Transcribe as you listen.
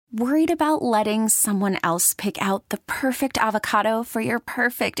Worried about letting someone else pick out the perfect avocado for your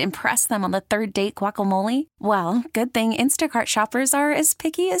perfect impress them on the third date guacamole? Well, good thing Instacart shoppers are as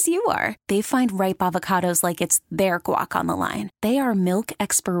picky as you are. They find ripe avocados like it's their guac on the line. They are milk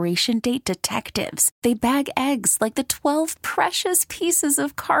expiration date detectives. They bag eggs like the 12 precious pieces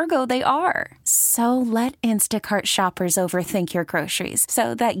of cargo they are. So let Instacart shoppers overthink your groceries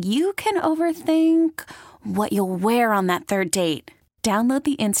so that you can overthink what you'll wear on that third date. Download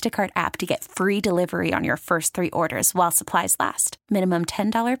the Instacart app to get free delivery on your first 3 orders while supplies last. Minimum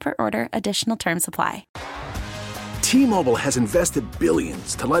 $10 per order. Additional terms apply. T-Mobile has invested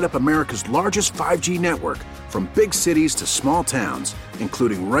billions to light up America's largest 5G network, from big cities to small towns,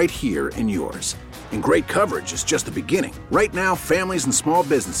 including right here in yours. And great coverage is just the beginning. Right now, families and small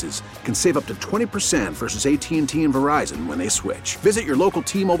businesses can save up to 20% versus AT&T and Verizon when they switch. Visit your local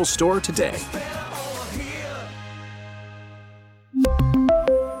T-Mobile store today.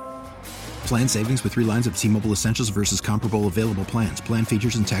 Plan savings with 3 lines of T-Mobile Essentials versus comparable available plans. Plan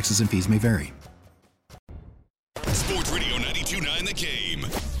features and taxes and fees may vary. Sports Radio 92.9 The Game.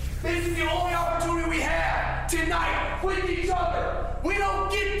 This is the only opportunity we have tonight with each other. We don't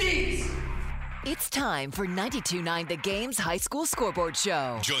get these. It's time for 92.9 The Game's High School Scoreboard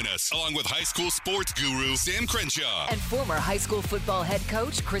Show. Join us along with high school sports guru Sam Crenshaw And former high school football head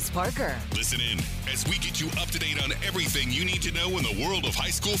coach Chris Parker. Listen in as we get you up to date on everything you need to know in the world of high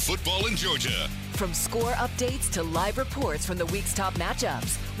school football in Georgia. From score updates to live reports from the week's top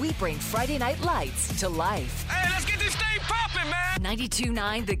matchups, we bring Friday Night Lights to life. Hey, let's get this thing popping, man.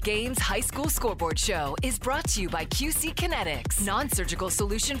 92.9 The Game's High School Scoreboard Show is brought to you by QC Kinetics, non-surgical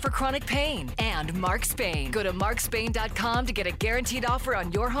solution for chronic pain, and Mark Spain. Go to markspain.com to get a guaranteed offer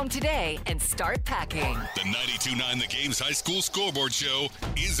on your home today and start packing. The 92.9 The Game's High School Scoreboard Show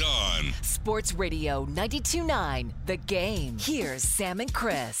is on. Sports Radio 92.9 The Game. Here's Sam and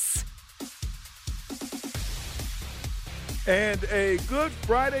Chris. And a good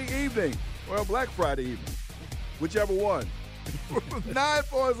Friday evening, well, Black Friday evening, whichever one. 9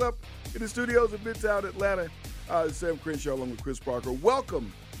 for us up in the studios in Midtown Atlanta. Sam Crenshaw along with Chris Parker.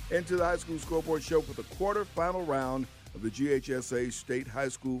 Welcome into the High School Scoreboard Show for the quarterfinal round of the GHSA State High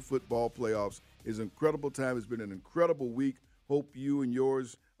School Football Playoffs. It's an incredible time. It's been an incredible week. Hope you and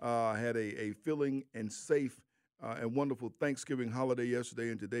yours had a filling and safe and wonderful Thanksgiving holiday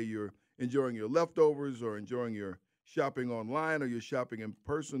yesterday, and today you're enjoying your leftovers or enjoying your shopping online or you're shopping in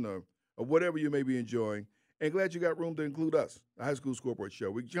person or whatever you may be enjoying. And glad you got room to include us, the High School Scoreboard Show.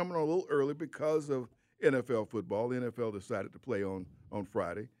 We're jumping on a little early because of NFL football. The NFL decided to play on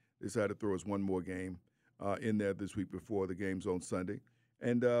Friday. They decided to throw us one more game in there this week before the games on Sunday.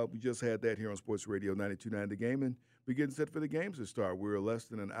 And we just had that here on Sports Radio 92.9 The Game, and we're getting set for the games to start. We're less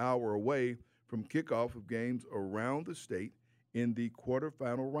than an hour away from kickoff of games around the state in the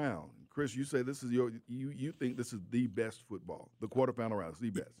quarterfinal round. Chris, you say this is you think this is the best football. The quarterfinal round is the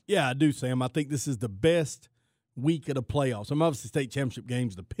best. Yeah, I do, Sam. I think this is the best week of the playoffs. Obviously, state championship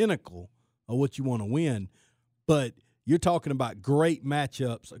games, the pinnacle of what you want to win, but you're talking about great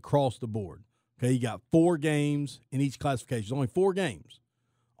matchups across the board. Okay, you got 4 games in each classification. Only 4 games.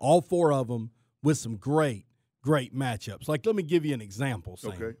 All 4 of them with some great matchups. Like, let me give you an example,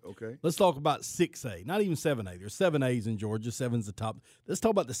 Sam. Okay. Let's talk about 6A, not even 7A. There's 7As in Georgia. 7's the top. Let's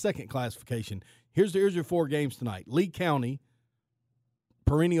talk about the second classification. Here's your 4 games tonight. Lee County,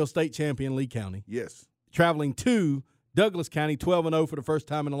 perennial state champion Lee County. Yes. Traveling to Douglas County, 12-0 for the first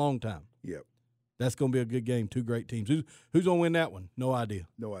time in a long time. Yep. That's going to be a good game. 2 great teams. Who's going to win that one? No idea.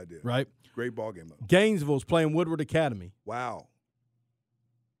 No idea. Right? Great ball game, though. Gainesville's playing Woodward Academy. Wow.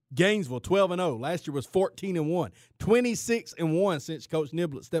 Gainesville, 12-0. Last year was 14-1. 26-1 since Coach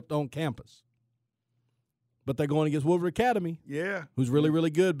Niblett stepped on campus. But they're going against Woodward Academy. Yeah. Who's really, really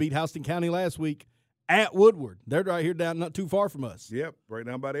good. Beat Houston County last week at Woodward. They're right here down, not too far from us. Yep, right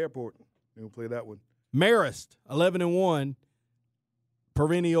down by the airport. They'll play that one. Marist, 11-1,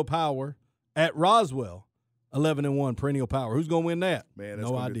 perennial power. At Roswell, 11-1, perennial power. Who's going to win that? Man, that's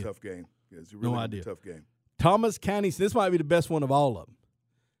going to be a tough game. Yeah, it's really a tough game. Thomas County, this might be the best one of all of them.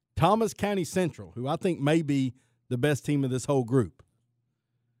 Thomas County Central, who I think may be the best team of this whole group.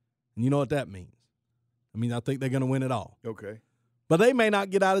 And you know what that means. I mean, I think they're going to win it all. Okay. But they may not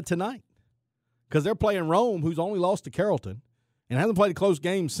get out of tonight because they're playing Rome, who's only lost to Carrollton and hasn't played a close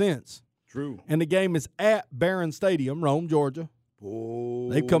game since. True. And the game is at Barron Stadium, Rome, Georgia.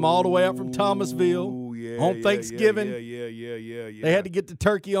 Oh, they've come all the way up from Thomasville on Thanksgiving. Yeah. They had to get the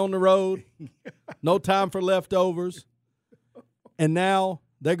turkey on the road. No time for leftovers. And now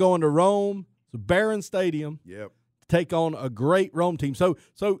they're going to Rome, the Barron Stadium, to take on a great Rome team. So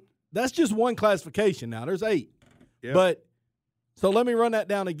that's just one classification now. There's 8. Yep. But So let me run that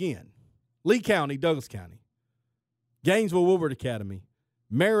down again. Lee County, Douglas County, Gainesville, Woolworth Academy,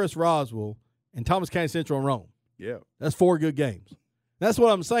 Marist, Roswell, and Thomas County Central and Rome. Yeah. That's 4 good games. That's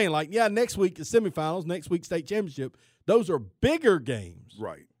what I'm saying. Like, yeah, next week is semifinals, next week state championship. Those are bigger games.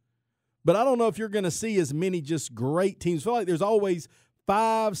 Right. But I don't know if you're going to see as many just great teams. I feel like there's always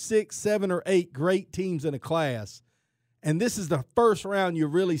 5, 6, 7, or 8 great teams in a class. And this is the first round you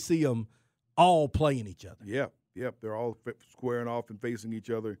really see them all playing each other. Yep. They're all squaring off and facing each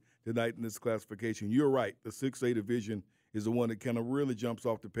other tonight in this classification. You're right. The 6A division is the one that kind of really jumps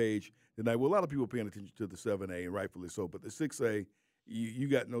off the page tonight. Well, a lot of people are paying attention to the 7A, and rightfully so. But the 6A, you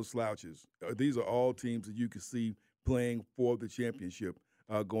got no slouches. These are all teams that you can see playing for the championship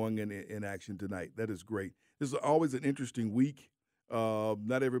going in action tonight. That is great. This is always an interesting week.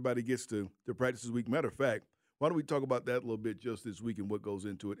 Not everybody gets to practice this week. Matter of fact, why don't we talk about that a little bit just this week and what goes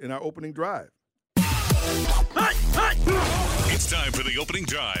into it in our opening drive. It's time for the opening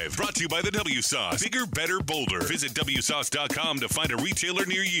drive, brought to you by the W-Sauce. Bigger, better, bolder. Visit WSauce.com to find a retailer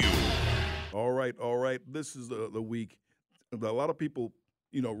near you. All right. This is the week that a lot of people,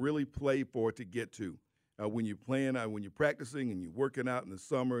 really play for to get to. When you're playing, when you're practicing and you're working out in the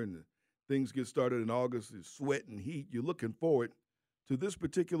summer and things get started in August, it's sweat and heat, you're looking forward to this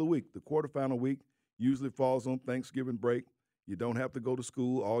particular week. The quarterfinal week usually falls on Thanksgiving break. You don't have to go to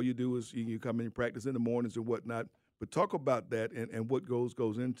school. All you do is you come in and practice in the mornings and whatnot. But talk about that and what goes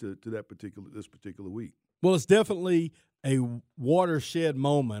into this particular week. Well, it's definitely a watershed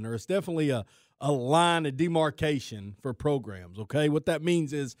moment, or it's definitely a line of demarcation for programs, okay? What that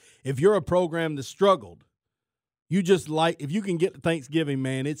means is if you're a program that struggled, if you can get to Thanksgiving,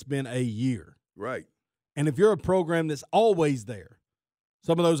 man, it's been a year. Right. And if you're a program that's always there,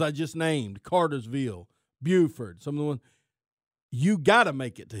 some of those I just named, Cartersville, Buford, some of the ones, you got to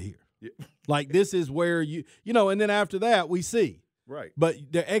make it to here. Yeah. Like this is where and then after that we see. Right. But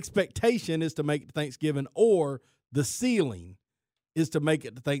the expectation is to make it to Thanksgiving, or the ceiling is to make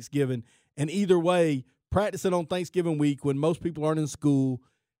it to Thanksgiving. And either way, practicing on Thanksgiving week when most people aren't in school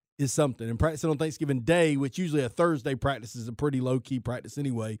is something. And practicing on Thanksgiving Day, which usually a Thursday practice is a pretty low-key practice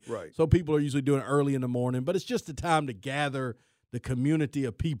anyway. Right. So people are usually doing it early in the morning. But it's just a time to gather the community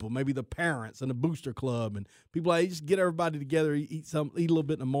of people, maybe the parents and the booster club. And people, just get everybody together, eat a little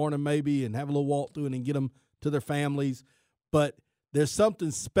bit in the morning maybe, and have a little walk through and get them to their families. But there's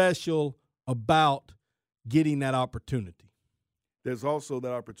something special about getting that opportunity. There's also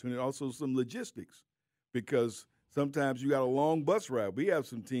that opportunity, also some logistics, because sometimes you got a long bus ride. We have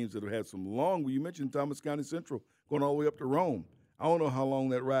some teams that have had some long. You mentioned Thomas County Central going all the way up to Rome. I don't know how long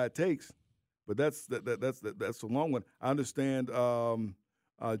that ride takes, but that's a long one. I understand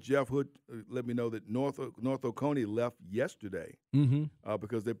Jeff Hood let me know that North Oconee left yesterday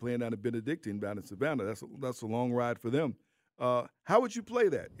because they're playing down at Benedictine down in Savannah. That's a long ride for them. How would you play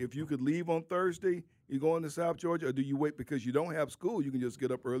that? If you could leave on Thursday, you go into South Georgia, or do you wait because you don't have school? You can just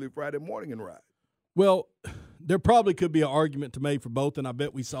get up early Friday morning and ride. Well, there probably could be an argument to make for both, and I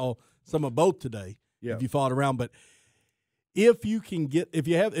bet we saw some of both today if you fought around. But if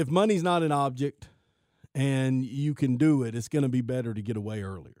money's not an object and you can do it, it's going to be better to get away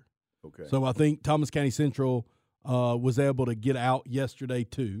earlier. Okay. So I think Thomas County Central was able to get out yesterday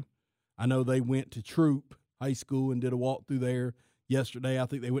too. I know they went to Troop High School and did a walkthrough there yesterday. I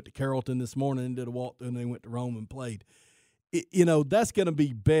think they went to Carrollton this morning and did a walkthrough, and they went to Rome and played. That's going to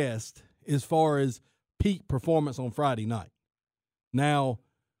be best as far as peak performance on Friday night. Now,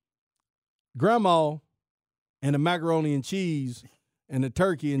 Grandma and the macaroni and cheese and the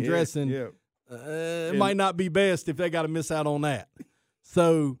turkey and dressing, it might not be best if they got to miss out on that.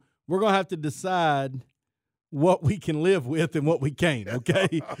 So we're going to have to decide what we can live with and what we can't,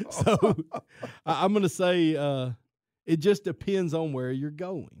 okay? So I'm going to say it just depends on where you're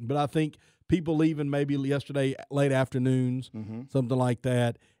going. But I think people leaving maybe yesterday late afternoons, something like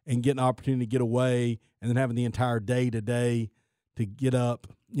that, and getting an opportunity to get away and then having the entire day today to get up.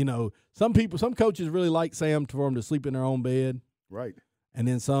 Some coaches really like Sam for them to sleep in their own bed. Right. And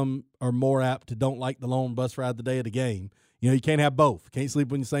then some are more apt to don't like the long bus ride the day of the game. You can't have both. Can't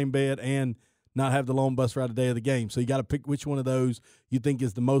sleep in the same bed and not have the long bus ride the day of the game. So you got to pick which one of those you think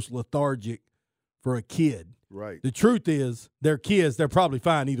is the most lethargic for a kid. Right. The truth is, they're kids. They're probably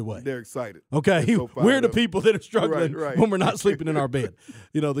fine either way. They're excited. Okay. They're so we're the people that are struggling right. when we're not sleeping in our bed.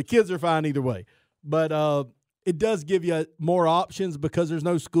 The kids are fine either way. But it does give you more options because there's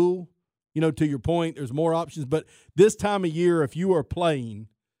no school. To your point, there's more options. But this time of year, if you are playing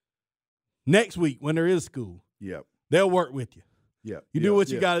next week when there is school, they'll work with you. You do what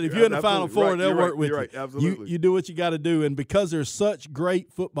you got to do. If you're in the Final Four, they'll work with you. Right, absolutely. You do what you got to do. And because there's such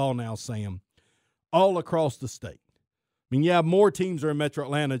great football now, Sam, all across the state, mean, yeah, more teams are in Metro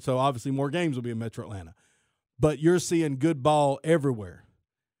Atlanta, so obviously more games will be in Metro Atlanta. But you're seeing good ball everywhere.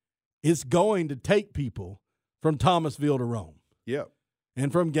 It's going to take people from Thomasville to Rome. Yep.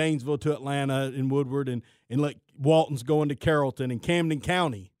 And from Gainesville to Atlanta and Woodward and like Walton's going to Carrollton and Camden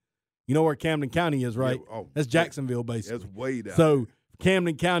County. You know where Camden County is, right? Yeah, that's Jacksonville, basically. That's way down. So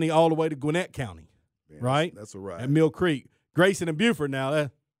Camden County all the way to Gwinnett County, right? That's a ride. At Mill Creek. Grayson and Buford now,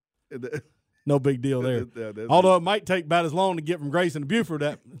 no big deal there. Although it might take about as long to get from Grayson to Buford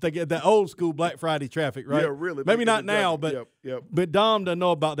if they get that old school Black Friday traffic, right? Yeah, really. Maybe not now, but but Dom doesn't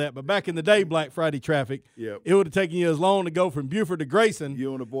know about that. But back in the day, Black Friday traffic, it would have taken you as long to go from Buford to Grayson. You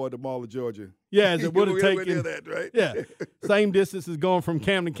want to avoid the Mall of Georgia. Yeah, as it would have taken. That, right? Yeah, same distance as going from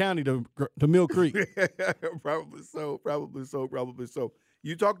Camden County to Mill Creek. Probably so.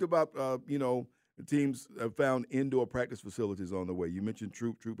 You talked about, the teams have found indoor practice facilities on the way. You mentioned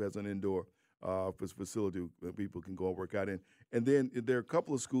Troop. Troop has an indoor facility that people can go and work out in. And then there are a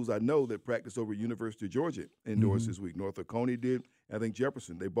couple of schools I know that practice over at University of Georgia indoors this week. North Oconee did. I think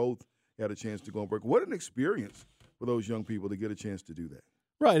Jefferson. They both had a chance to go and work. What an experience for those young people to get a chance to do that.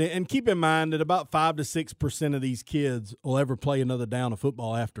 Right, and keep in mind that about 5 to 6% of these kids will ever play another down of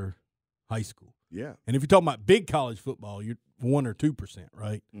football after high school. Yeah. And if you're talking about big college football, you're 1 or 2%,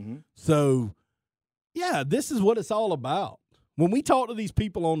 right? Mm-hmm. So, yeah, this is what it's all about. When we talk to these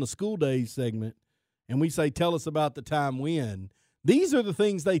people on the school days segment and we say, tell us about the time when, these are the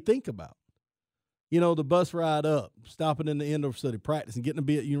things they think about. The bus ride up, stopping in the indoor facility, practicing, getting to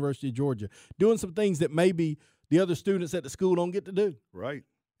be at University of Georgia, doing some things that maybe the other students at the school don't get to do. Right.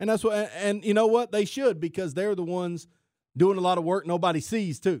 And that's what, and you know what? They should, because they're the ones doing a lot of work nobody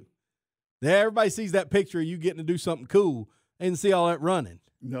sees too. Everybody sees that picture of you getting to do something cool and see all that running.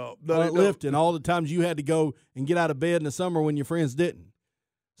 No, all that lifting, all the times you had to go and get out of bed in the summer when your friends didn't.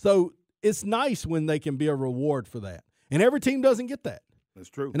 So it's nice when they can be a reward for that. And every team doesn't get that. That's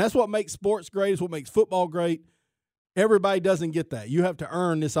true. And that's what makes sports great. It's what makes football great. Everybody doesn't get that. You have to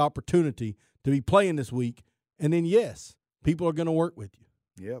earn this opportunity to be playing this week. And then, yes, people are going to work with you.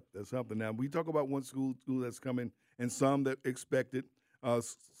 Yep, that's something. Now, we talk about one school that's coming and some that expected,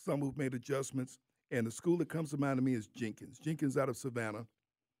 some who've made adjustments. And the school that comes to mind to me is Jenkins. Jenkins out of Savannah.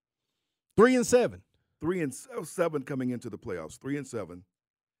 3-7. 3-7 coming into the playoffs. 3-7.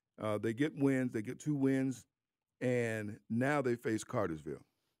 They get wins. They get 2 wins. And now they face Cartersville.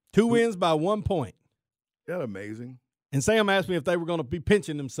 2 wins by 1 point. Isn't that amazing? And Sam asked me if they were going to be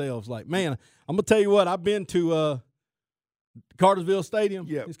pinching themselves. Like, man, I'm going to tell you what, I've been to Cartersville Stadium.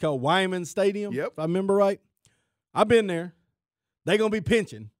 Yep. It's called Wyman Stadium, if I remember right. I've been there. They're going to be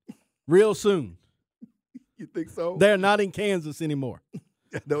pinching real soon. You think so? They're not in Kansas anymore.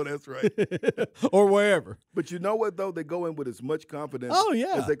 No, that's right. Or wherever. But you know what, though? They go in with as much confidence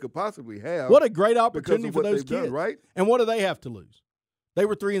as they could possibly have. What a great opportunity for those kids. Done, right? And what do they have to lose? They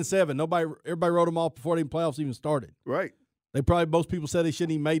were 3-7. Everybody wrote them off before the playoffs even started. Right. Most people said they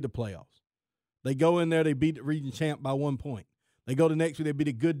shouldn't even made the playoffs. They go in there, they beat the region champ by 1 point. They go to next week, they beat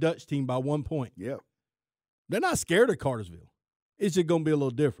a good Dutch team by 1 point. Yeah. They're not scared of Cartersville. It's just going to be a little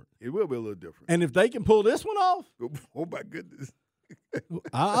different. It will be a little different. And if they can pull this one off. Oh, my goodness.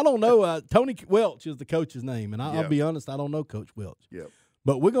 I don't know. Tony Welch is the coach's name. And I'll be honest, I don't know Coach Welch. Yep.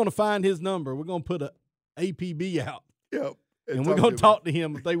 But we're going to find his number. We're going to put a APB out. Yep. And we're going to talk to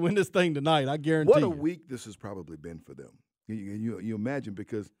him if they win this thing tonight. I guarantee you. What a week this has probably been for them. You imagine,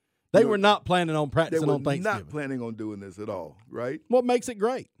 because they were not planning on practicing on Thanksgiving. They were not planning on doing this at all, right? What makes it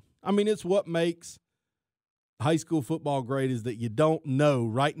great? I mean, it's what makes high school football great is that you don't know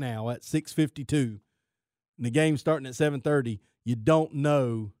right now at 6:52, and the game's starting at 7:30, you don't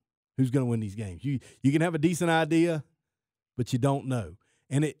know who's going to win these games. You can have a decent idea, but you don't know.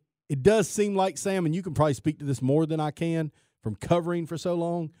 And it does seem like, Sam, and you can probably speak to this more than I can from covering for so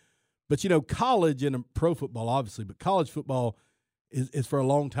long, but, college and pro football, obviously, but college football is for a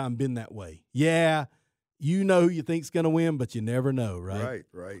long time been that way. Yeah, you know who you think's going to win, but you never know, right?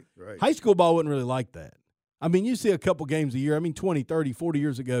 Right. High school ball wasn't really like that. I mean, you see a couple games a year. I mean, 20, 30, 40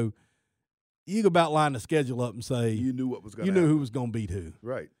 years ago, you could about line the schedule up and say you knew what was going to happen. You knew who was going to beat who.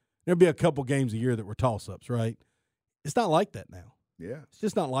 Right. There'd be a couple games a year that were toss-ups, right? It's not like that now. Yeah. It's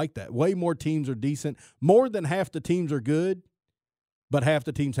just not like that. Way more teams are decent. More than half the teams are good, but half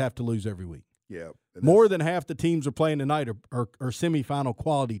the teams have to lose every week. Yeah. More than half the teams are playing tonight are semifinal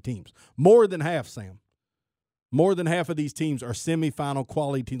quality teams. More than half, Sam. More than half of these teams are semifinal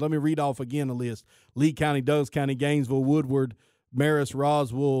quality teams. Let me read off again the list. Lee County, Douglas County, Gainesville, Woodward, Marist,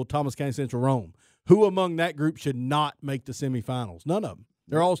 Roswell, Thomas County Central, Rome. Who among that group should not make the semifinals? None of them.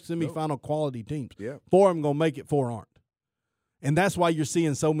 They're all semifinal quality teams. Yeah. 4 of them going to make it, 4 aren't. And that's why you're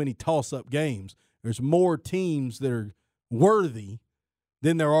seeing so many toss-up games. There's more teams that are worthy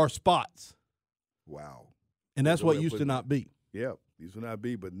than there are spots. Wow. And that's what used to not be. Yeah, used to not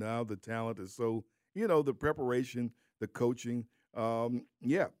be, but now the talent is so, the preparation, the coaching. There are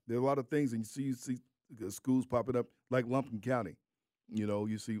a lot of things, and you see schools popping up like Lumpkin County.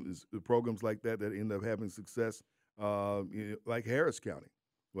 You see programs like that end up having success, like Harris County.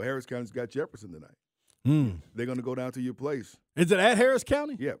 Well, Harris County's got Jefferson tonight. They're going to go down to your place. Is it at Harris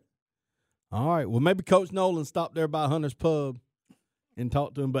County? Yeah. All right. Well, maybe Coach Nolan stopped there by Hunter's Pub and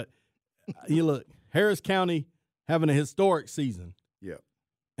talked to him. But you look, Harris County having a historic season. Yeah.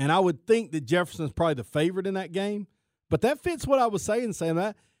 And I would think that Jefferson's probably the favorite in that game. But that fits what I was saying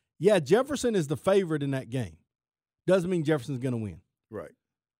that, yeah, Jefferson is the favorite in that game. Doesn't mean Jefferson's going to win. Right.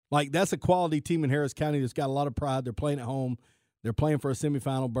 Like, that's a quality team in Harris County that's got a lot of pride. They're playing at home. They're playing for a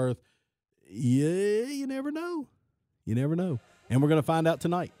semifinal berth. Yeah, you never know. You never know. And we're going to find out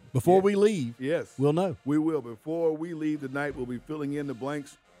tonight. Before we leave, we'll know. We will. Before we leave tonight, we'll be filling in the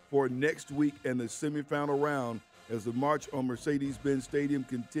blanks for next week and the semifinal round as the march on Mercedes-Benz Stadium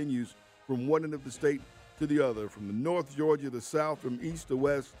continues from one end of the state to the other, from the North Georgia to South, from east to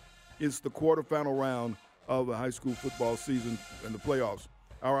west. It's the quarterfinal round of the high school football season and the playoffs.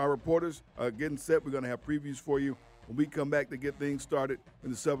 Our reporters are getting set. We're going to have previews for you when we come back to get things started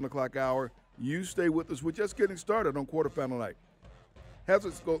in the 7 o'clock hour. You stay with us. We're just getting started on quarterfinal night. Have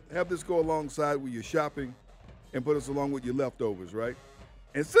this go alongside with your shopping and put us along with your leftovers, right?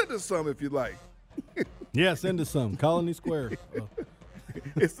 And send us some if you like. Yeah, send us some. Colony Square.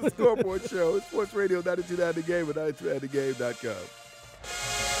 It's the Scoreboard Show. It's Sports Radio 92.9 The Game and 92.9thegame.com.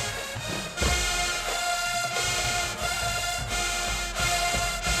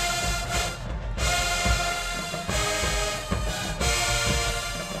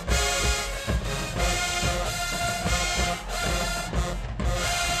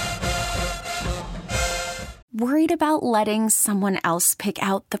 Worried about letting someone else pick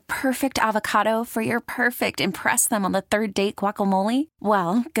out the perfect avocado for your perfect impress them on the third date guacamole?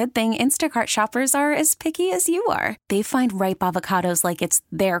 Well, good thing Instacart shoppers are as picky as you are. They find ripe avocados like it's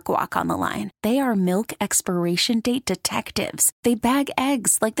their guac on the line. They are milk expiration date detectives. They bag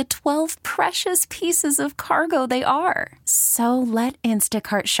eggs like the 12 precious pieces of cargo they are. So let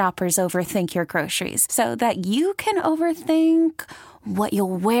Instacart shoppers overthink your groceries so that you can overthink what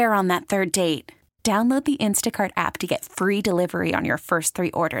you'll wear on that third date. Download the Instacart app to get free delivery on your first 3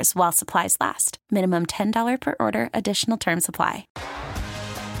 orders while supplies last. Minimum $10 per order. Additional terms apply.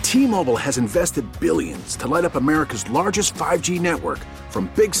 T-Mobile has invested billions to light up America's largest 5G network,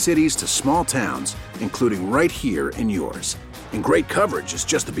 from big cities to small towns, including right here in yours. And great coverage is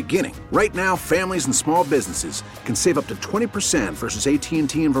just the beginning. Right now, families and small businesses can save up to 20% versus AT&T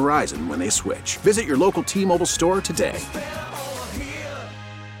and Verizon when they switch. Visit your local T-Mobile store today.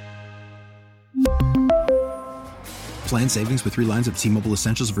 Plan savings with 3 lines of T-Mobile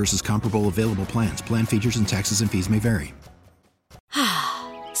Essentials versus comparable available plans. Plan features and taxes and fees may vary.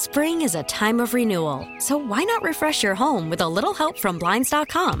 Spring is a time of renewal, so why not refresh your home with a little help from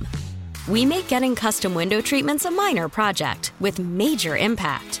Blinds.com? We make getting custom window treatments a minor project with major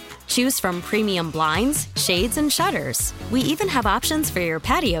impact. Choose from premium blinds, shades, and shutters. We even have options for your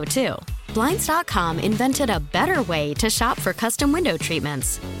patio, too. Blinds.com invented a better way to shop for custom window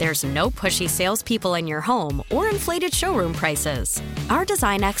treatments. There's no pushy salespeople in your home or inflated showroom prices. Our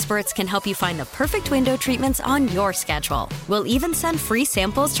design experts can help you find the perfect window treatments on your schedule. We'll even send free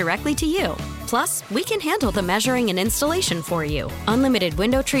samples directly to you. Plus, we can handle the measuring and installation for you. Unlimited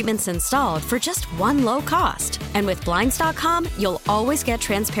window treatments installed for just one low cost. And with Blinds.com, you'll always get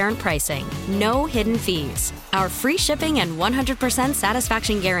transparent pricing. No hidden fees. Our free shipping and 100%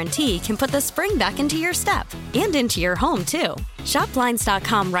 satisfaction guarantee can put the spring back into your step and into your home, too. Shop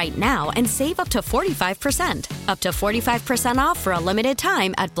Blinds.com right now and save up to 45%. Up to 45% off for a limited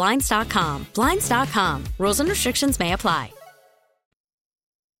time at Blinds.com. Blinds.com. Rules and restrictions may apply.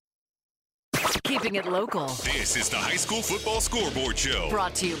 Keeping it local. This is the High School Football Scoreboard Show.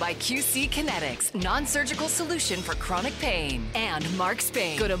 Brought to you by QC Kinetics, non-surgical solution for chronic pain. And Mark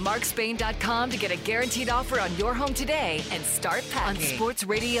Spain. Go to markspain.com to get a guaranteed offer on your home today and start packing. On Sports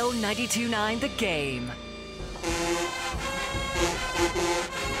Radio 92.9 The Game.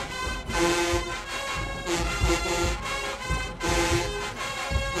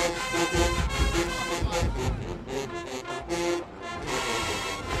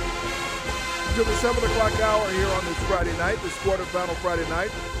 To the 7 o'clock hour here on this Friday night, this quarterfinal Friday night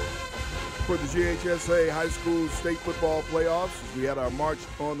for the GHSA High School State Football Playoffs. We had our march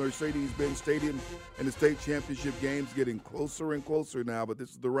on Mercedes-Benz Stadium and the state championship games getting closer and closer now, but this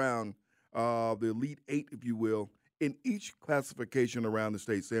is the round of the Elite Eight, if you will, in each classification around the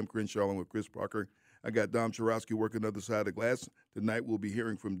state. Sam Crenshaw along with Chris Parker. I got Dom Chorowski working the other side of the glass. Tonight we'll be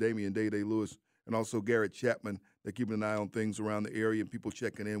hearing from Damian Day-Day-Lewis and also Garrett Chapman. They're keeping an eye on things around the area and people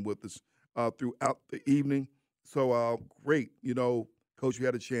checking in with us throughout the evening. So great. You know, Coach, we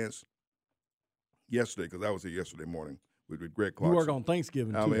had a chance yesterday, because I was here yesterday morning with Greg Clarkson. You work on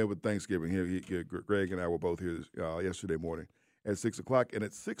Thanksgiving, too. I'm here with Thanksgiving. Greg and I were both here yesterday morning at 6 o'clock. And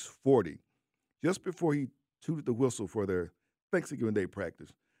at 6:40, just before he tooted the whistle for their Thanksgiving Day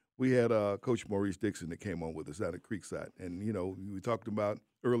practice, we had Coach Maurice Dixon that came on with us out at Creekside. And, you know, we talked about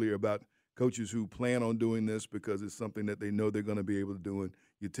earlier about coaches who plan on doing this because it's something that they know they're going to be able to do. And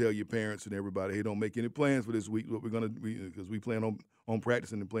you tell your parents and everybody, hey, don't make any plans for this week, what we're going to do, because we plan on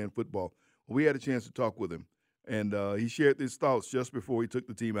practicing and playing football. Well, we had a chance to talk with him, and he shared his thoughts just before he took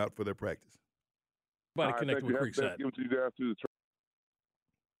the team out for their practice. Connected with Creekside.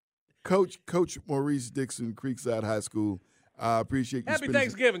 Coach Maurice Dixon, Creekside High School. I appreciate you. Happy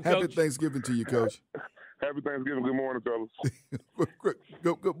Thanksgiving, Coach. Happy Thanksgiving to you, Coach. Happy Thanksgiving. Good morning, fellas.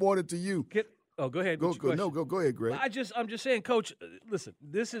 Good morning to you. Go ahead. Go ahead, Greg. I'm just saying, Coach. Listen,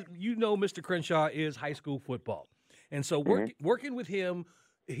 this is Mr. Crenshaw is high school football, and so working with him,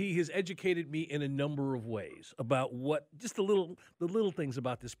 he has educated me in a number of ways about the little things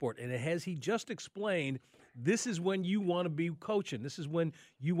about this sport. And as he just explained, this is when you want to be coaching. This is when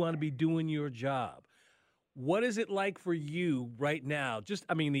you want to be doing your job. What is it like for you right now?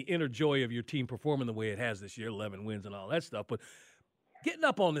 The inner joy of your team performing the way it has this year, 11 wins and all that stuff, but getting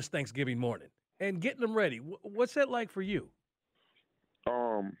up on this Thanksgiving morning and getting them ready. What's that like for you?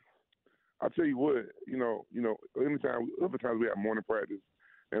 I'll tell you what, other times we have morning practice,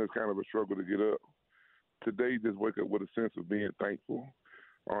 and it's kind of a struggle to get up. Today, just wake up with a sense of being thankful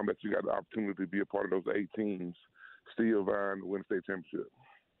that you got the opportunity to be a part of those 8 teams still vying to win the state championship.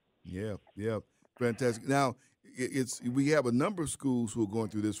 Yeah. Fantastic. Now, we have a number of schools who are going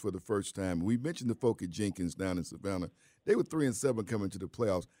through this for the first time. We mentioned the folk at Jenkins down in Savannah. They were 3-7 coming to the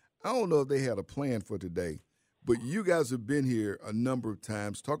playoffs. I don't know if they had a plan for today, but you guys have been here a number of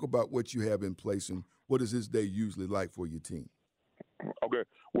times. Talk about what you have in place and what is this day usually like for your team? Okay.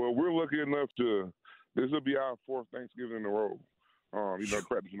 Well, we're lucky enough this will be our 4th Thanksgiving in a row.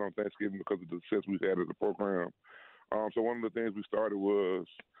 Practicing on Thanksgiving because of the success we've had as a program. So one of the things we started was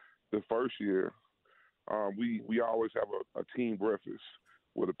the first year, we always have a team breakfast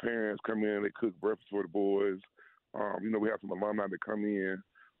where the parents come in, they cook breakfast for the boys. We have some alumni that come in,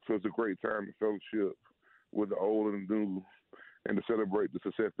 so it's a great time to fellowship with the old and the new and to celebrate the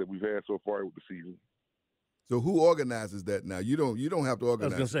success that we've had so far with the season. So who organizes that now? You don't have to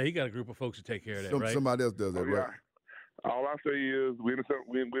organize. I was going to say, you got a group of folks who take care of that, right? Somebody else does that, right? All I say is we're in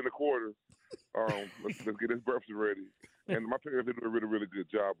the quarter. Let's get this breakfast ready. And my parents did a really, really good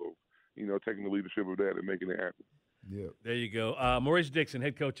job of, taking the leadership of that and making it happen. Yeah. There you go. Maurice Dixon,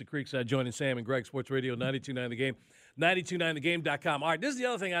 head coach at Creekside, joining Sam and Greg, Sports Radio 92.9 The Game, 92.9thegame.com. All right, this is the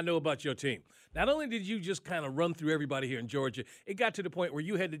other thing I know about your team. Not only did you just kind of run through everybody here in Georgia, it got to the point where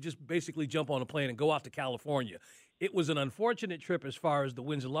you had to just basically jump on a plane and go out to California. It was an unfortunate trip as far as the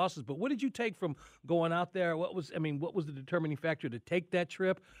wins and losses, but what did you take from going out there? What was the determining factor to take that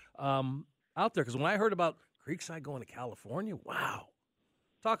trip out there? Because when I heard about Creekside going to California, wow.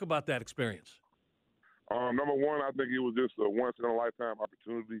 Talk about that experience. Number one, I think it was just a once-in-a-lifetime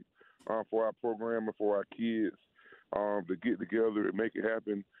opportunity for our program and for our kids to get together and make it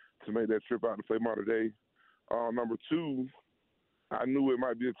happen, to make that trip out to play Mater Dei. Number two, I knew it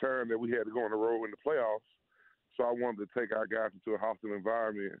might be a time that we had to go on the road in the playoffs, so I wanted to take our guys into a hostile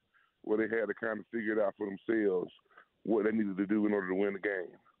environment where they had to kind of figure it out for themselves what they needed to do in order to win the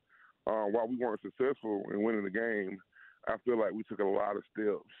game. While we weren't successful in winning the game, I feel like we took a lot of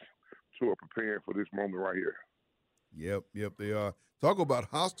steps toward preparing for this moment right here. Yep, they are. Talk about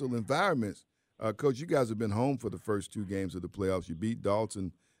hostile environments. Coach, you guys have been home for the first 2 games of the playoffs. You beat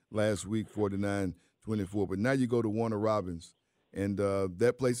Dalton last week, 49-24, but now you go to Warner Robins, and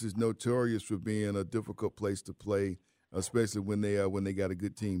that place is notorious for being a difficult place to play, especially when they got a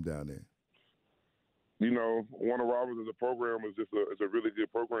good team down there. Warner Robins as a program is a really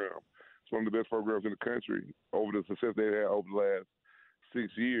good program. It's one of the best programs in the country over the success they had over the last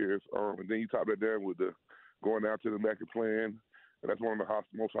 6 years. And then you top that down with going down to the MAC and playing. And that's one of the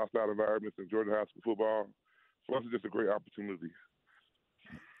most hostile environments in Georgia high school football. So it's just a great opportunity.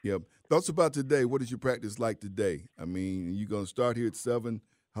 Yep. Thoughts about today? What is your practice like today? I mean, you going to start here at 7?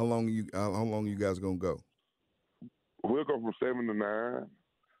 How long are you guys going to go? We'll go from 7 to 9.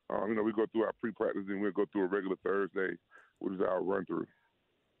 We go through our pre-practice and we'll go through a regular Thursday, which is our run-through.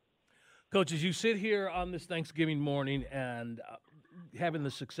 Coach, as you sit here on this Thanksgiving morning and having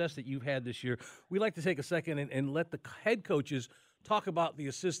the success that you've had this year, we like to take a second and let the head coaches talk about the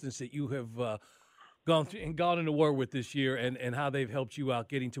assistance that you have gone into war with this year and how they've helped you out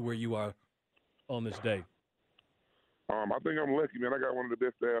getting to where you are on this day? I think I'm lucky, man. I got one of the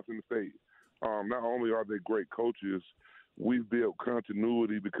best staffs in the state. Not only are they great coaches, we've built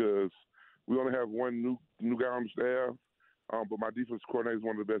continuity because we only have one new guy on the staff, but my defensive coordinator is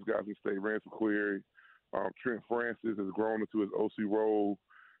one of the best guys in the state, Ransom Query. Trent Francis has grown into his OC role.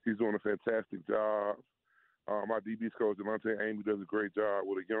 He's doing a fantastic job. My DB's coach, Delonte Amy, does a great job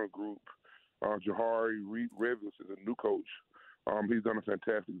with a young group. Jahari Revis is a new coach. He's done a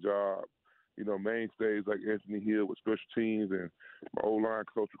fantastic job. You know, mainstays like Anthony Hill with special teams, and my O-line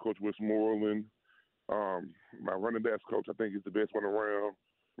coach, Coach Westmoreland. My running backs coach, I think, is the best one around,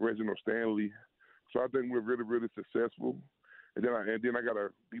 Reginald Stanley. So I think we're really, really successful. And then I got a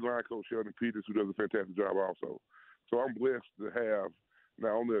D-line coach, Sheldon Peters, who does a fantastic job also. So I'm blessed to have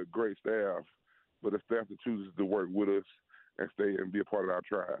not only a great staff, but a staff that chooses to work with us and stay and be a part of our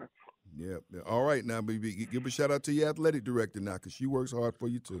tribe. Yeah. All right, now, baby, give a shout-out to your athletic director now, because she works hard for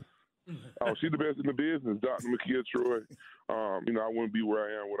you, too. Oh, she's the best in the business, Dr. McKia Troy. You know, I wouldn't be where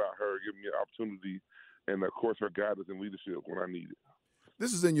I am without her giving me an opportunity and, of course, her guidance and leadership when I need it.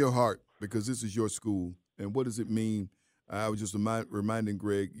 This is in your heart because this is your school. And what does it mean? I was just reminding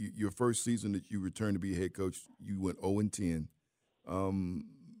Greg, your first season that you returned to be a head coach, you went 0-10.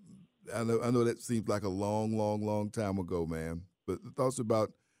 I know that seems like a long, long, long time ago, man. But thoughts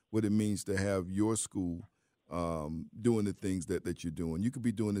about what it means to have your school doing the things that you're doing. You could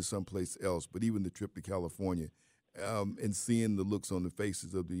be doing this someplace else, but even the trip to California and seeing the looks on the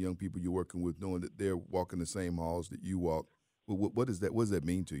faces of the young people you're working with, knowing that they're walking the same halls that you walk, what does that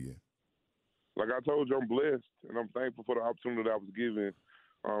mean to you? Like I told you, I'm blessed, and I'm thankful for the opportunity that I was given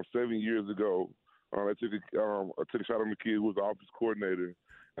 7 years ago. I took a shot on the kid who was the office coordinator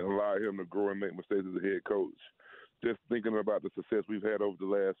and allowed him to grow and make mistakes as a head coach. Just thinking about the success we've had over the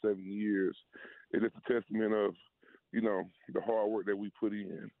last 7 years, it is a testament of, you know, the hard work that we put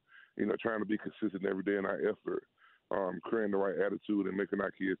in, you know, trying to be consistent every day in our effort, creating the right attitude and making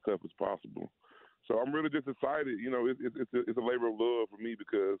our kids tough as possible. So I'm really just excited. You know, it's a labor of love for me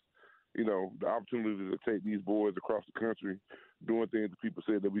because, you know, the opportunity to take these boys across the country, doing things that people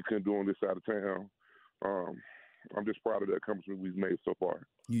said that we couldn't do on this side of town. I'm just proud of the accomplishment we've made so far.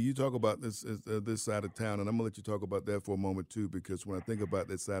 You talk about this side of town, and I'm going to let you talk about that for a moment, too, because when I think about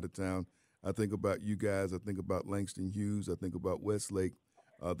that side of town, I think about you guys, I think about Langston Hughes, I think about Westlake,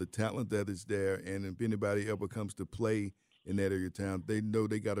 the talent that is there, and if anybody ever comes to play in that area of town, they know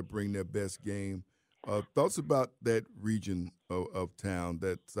they got to bring their best game. Thoughts about that region of town,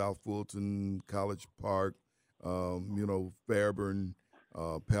 that South Fulton, College Park, you know, Fairburn,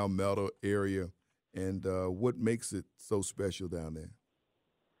 Palmetto area, and what makes it so special down there?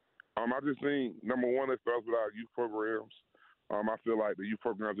 I just think, number one, it starts with our youth programs. I feel like the youth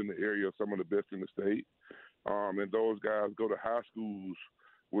programs in the area are some of the best in the state. And those guys go to high schools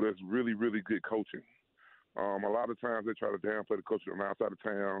where there's really, really good coaching. A lot of times they try to downplay the coaching on outside of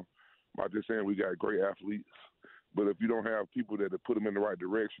town by just saying we got great athletes. But if you don't have people that put them in the right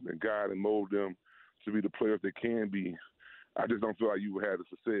direction and guide and mold them to be the players they can be, I just don't feel like you would have the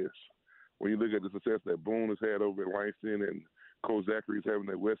success. When you look at the success that Boone has had over at Langston and Coach Zachary's having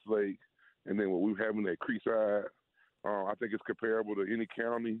at Westlake, and then what we're having at Creekside, I think it's comparable to any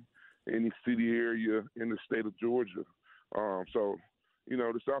county, any city area in the state of Georgia. So, you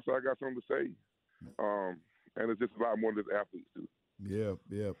know, the South Side got something to say. And it's just a lot more than athletes do.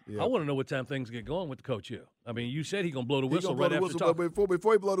 Yeah. I want to know what time things get going with the coach here. I mean, you said he's going to blow the whistle right after talk. But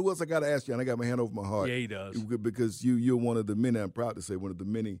before he blow the whistle, I got to ask you, and I got my hand over my heart. Yeah, he does. Because you're one of the many, I'm proud to say, one of the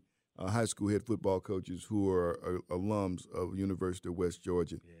many high school head football coaches who are alums of University of West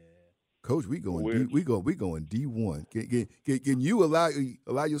Georgia. Yeah. Coach, we going D1. Can you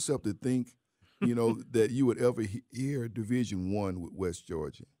allow yourself to think, you know, that you would ever hear Division I with West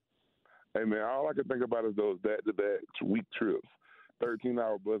Georgia? Hey man, all I can think about is those back-to-back week trips,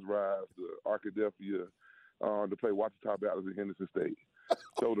 13-hour bus rides to Arkadelphia to play Ouachita Baptist in Henderson State.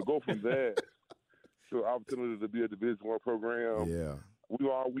 So to go from that to an opportunity to be a Division I program, yeah. We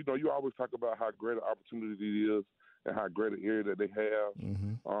know you always talk about how great an opportunity it is and how great an area that they have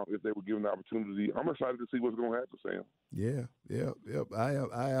if they were given the opportunity. I'm excited to see what's going to happen, Sam. Yeah.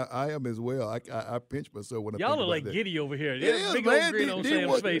 I am as well. I pinch myself when I think Y'all about are like that. giddy over here. Yeah, big man, old grin on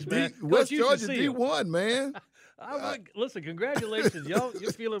Sam's face, man. West Coach, Georgia D1, man. Listen, congratulations. Y'all,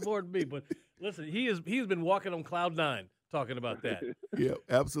 you're feeling more than me. But listen, he's been walking on cloud 9 talking about that. Yeah,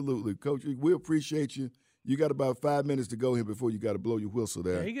 absolutely. Coach, we appreciate you. You got about 5 minutes to go here before you got to blow your whistle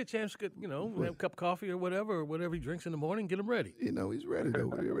there. Yeah, he get a chance to get, have a cup of coffee or whatever he drinks in the morning, get him ready. You know, he's ready, though.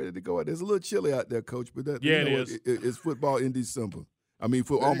 He's ready to go out. There's a little chilly out there, Coach, but it is. It's football in December. I mean,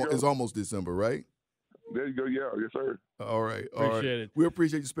 it's almost December, right? There you go. Yeah, yes, sir. All right. Appreciate it. We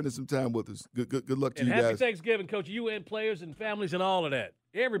appreciate you spending some time with us. Good luck to and you happy guys. Thanksgiving, Coach. You and players and families and all of that.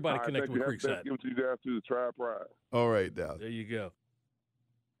 Everybody connected with Creekside. Thanksgiving to you guys too. The Tribe Pride. All right, Dallas. There you go.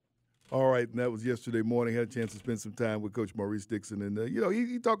 All right, and that was yesterday morning. Had a chance to spend some time with Coach Maurice Dixon, and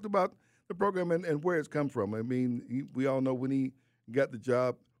he talked about the program and where it's come from. I mean, we all know when he got the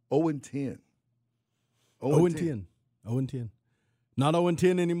job, 0-10. 0-10. 0-10. Not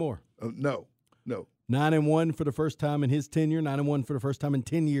 0-10 anymore. No. 9-1 for the first time in his tenure. 9-1 for the first time in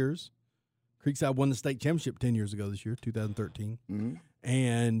 10 years. Creekside won the state championship 10 years ago this year, 2013. Mm-hmm.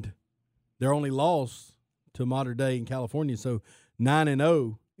 And their only loss to Mater Dei in California. So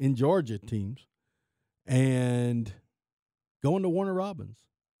 9-0 in Georgia teams. And going to Warner Robins.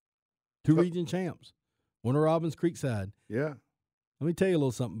 Two region champs. Warner Robins, Creekside. Yeah. Let me tell you a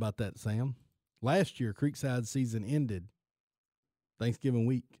little something about that, Sam. Last year, Creekside's season ended Thanksgiving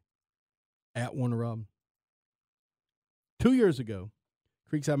week at Warner Robins. 2 years ago,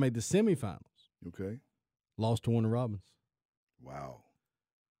 Creekside made the semifinals. Okay. Lost to Warner Robins. Wow.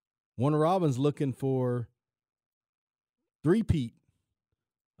 Warner Robins looking for three-peat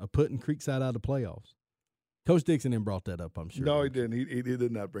of putting Creekside out of the playoffs. Coach Dixon didn't brought that up, I'm sure. No, he didn't. He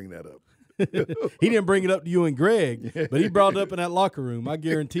did not bring that up. He didn't bring it up to you and Greg, but he brought it up in that locker room. I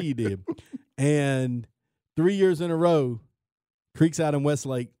guarantee he did. And 3 years in a row, Creekside and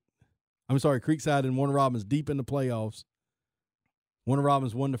Warner Robins deep in the playoffs. Warner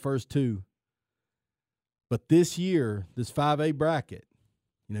Robins won the first two. But this year, this 5A bracket,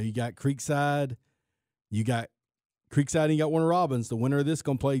 you got Creekside, and you got Warner Robins. The winner of this is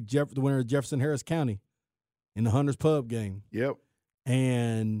going to play the winner of Jefferson Harris County in the Hunters Pub game. Yep.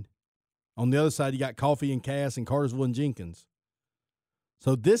 And on the other side, you got Coffee and Cass and Cartersville and Jenkins.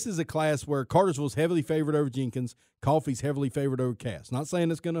 So this is a class where Cartersville's heavily favored over Jenkins, Coffee's heavily favored over Cass. Not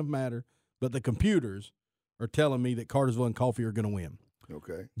saying it's going to matter, but the computers are telling me that Cartersville and Coffee are going to win.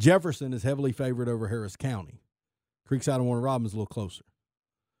 Okay. Jefferson is heavily favored over Harris County. Creekside and Warner Robins a little closer.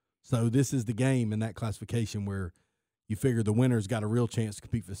 So this is the game in that classification where you figure the winner's got a real chance to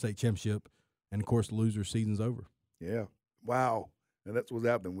compete for the state championship, and, of course, the loser season's over. Yeah. Wow. And that's what's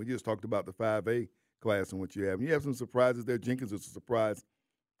happening. We just talked about the 5A class and what you have. And you have some surprises there. Jenkins is a surprise.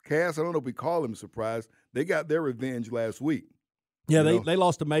 Cass, I don't know if we call him a surprise. They got their revenge last week. Yeah, they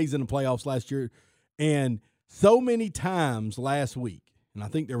lost to Mays in the playoffs last year. And so many times last week, and I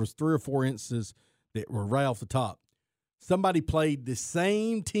think there was 3 or 4 instances that were right off the top, somebody played the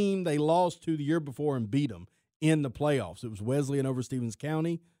same team they lost to the year before and beat them in the playoffs. It was Wesleyan over Stevens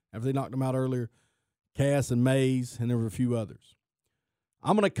County after they knocked them out earlier, Cass and Mays, and there were a few others.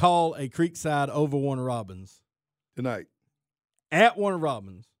 I'm going to call a Creekside over Warner Robins tonight. At Warner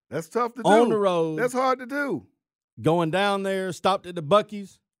Robins. That's tough to do. On the road. That's hard to do. Going down there, stopped at the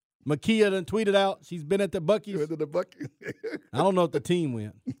Buc-ee's. Makia done tweeted out she's been at the Buc-ee's. Went to the Buc-ee's. I don't know if the team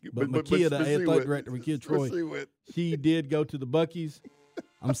went, but Makia, the athletic director, Makia Troy, she did go to the Buc-ee's.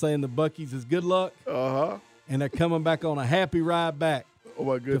 I'm saying the Buc-ee's is good luck. Uh-huh. And they're coming back on a happy ride back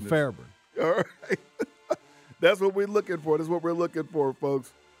to Fairburn. All right. That's what we're looking for. That's what we're looking for,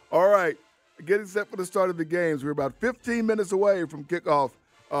 folks. All right. Getting set for the start of the games. We're about 15 minutes away from kickoff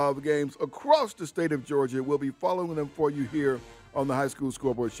of the games across the state of Georgia. We'll be following them for you here on the High School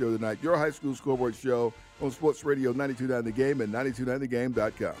Scoreboard Show tonight. Your High School Scoreboard Show on Sports Radio 92.9 The Game and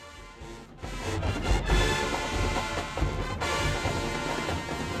 92.9thegame.com.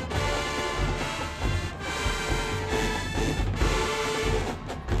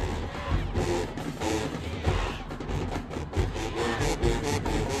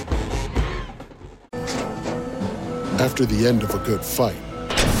 After the end of a good fight,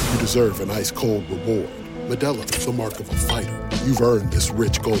 you deserve an ice-cold reward. Modelo is the mark of a fighter. You've earned this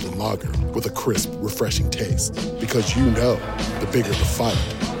rich golden lager with a crisp, refreshing taste. Because you know, the bigger the fight,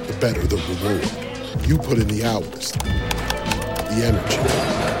 the better the reward. You put in the hours, the energy,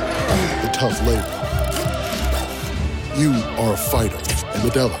 the tough labor. You are a fighter, and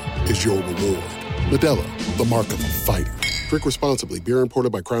Modelo is your reward. Modelo, the mark of a fighter. Drink responsibly. Beer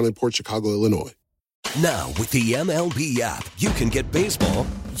imported by Crown Imports, Chicago, Illinois. Now, with the MLB app, you can get baseball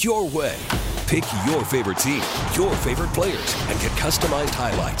your way. Pick your favorite team, your favorite players, and get customized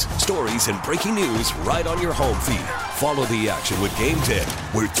highlights, stories, and breaking news right on your home feed. Follow the action with Game 10,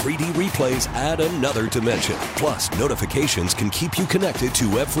 where 3D replays add another dimension. Plus, notifications can keep you connected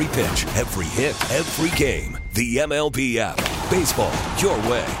to every pitch, every hit, every game. The MLB app. Baseball your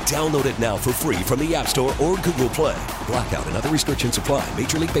way. Download it now for free from the App Store or Google Play. Blackout and other restrictions apply.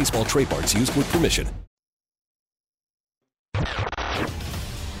 Major League Baseball trademarks used with permission.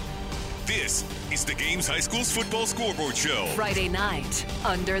 This It's the Games High School's Football Scoreboard Show. Friday night,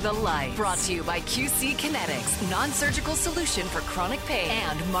 Under the Lights. Brought to you by QC Kinetics, non-surgical solution for chronic pain.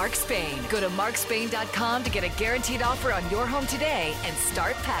 And Mark Spain. Go to markspain.com to get a guaranteed offer on your home today and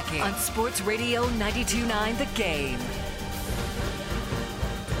start packing. On Sports Radio 92.9 The Game.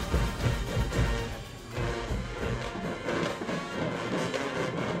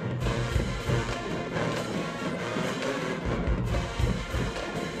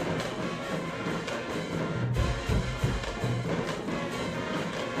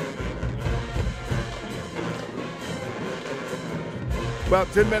 About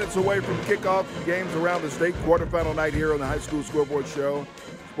 10 minutes away from kickoff, games around the state. Quarterfinal night here on the High School Scoreboard Show.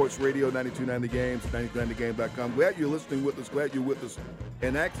 Sports Radio 92.9 The Games, 92.9thegame.com. Glad you're listening with us. Glad you're with us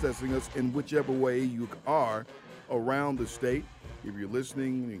and accessing us in whichever way you are around the state. If you're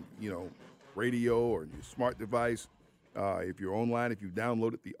listening, radio or your smart device, if you're online, if you've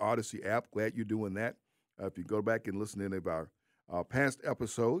downloaded the Odyssey app, glad you're doing that. If you go back and listen to any of our past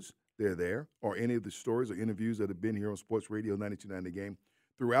episodes, they're there, or any of the stories or interviews that have been here on Sports Radio 92.9 The Game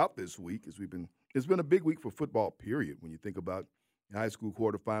throughout this week. It's been a big week for football, period. When you think about high school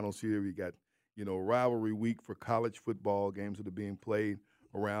quarterfinals here, you got, rivalry week for college football, games that are being played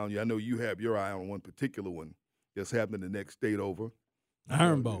around you. I know you have your eye on one particular one that's happening the next state over.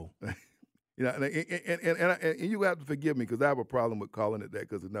 Iron Bowl. And you have to forgive me because I have a problem with calling it that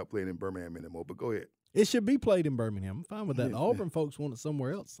because it's not playing in Birmingham anymore. But go ahead. It should be played in Birmingham. I'm fine with that. The Auburn folks want it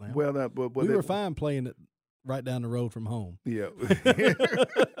somewhere else, Sam. Well, we were fine playing it right down the road from home. Yeah.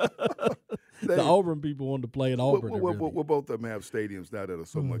 The Auburn people wanted to play at Auburn. Well, both of them have stadiums now that are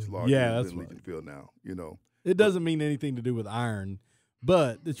so much larger than Legion Field now. It doesn't mean anything to do with iron,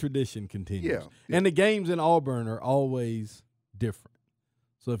 but the tradition continues. Yeah. And the games in Auburn are always different.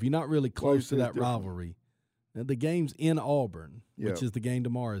 So if you're not really close to that rivalry, the games in Auburn, which is the game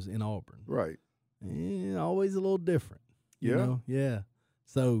tomorrow, is in Auburn. Right. Always a little different. Yeah.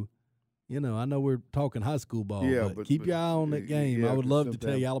 So, I know we're talking high school ball, but keep your eye on that game. I would love to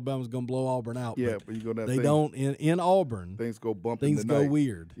tell you Alabama's going to blow Auburn out. Yeah, but you go they don't in Auburn. Things go bumping. Things go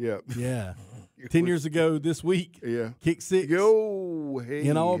weird. Yeah. 10 years ago this week, kick six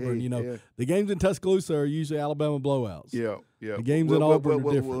in Auburn. The games in Tuscaloosa are usually Alabama blowouts. Yeah. The games in Auburn are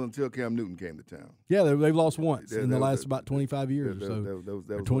different. Well, until Cam Newton came to town. Yeah, they've lost once in the last about 25 years or so,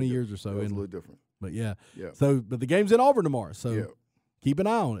 or 20 years or so. That was a little different. But, but the game's in Auburn tomorrow, so keep an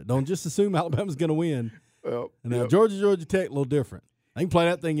eye on it. Don't just assume Alabama's going to win. Now, Georgia Tech, a little different. They can play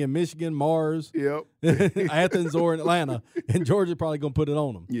that thing in Michigan, Mars, Athens, or in Atlanta, and Georgia probably going to put it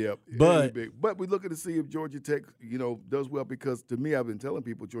on them. Yeah, but we looking to see if Georgia Tech, does well because to me, I've been telling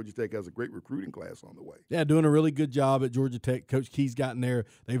people Georgia Tech has a great recruiting class on the way. Yeah, doing a really good job at Georgia Tech. Coach Key's gotten there.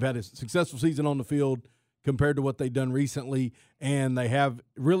 They've had a successful season on the field compared to what they've done recently, and they have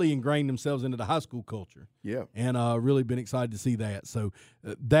really ingrained themselves into the high school culture. Yeah, and really been excited to see that. So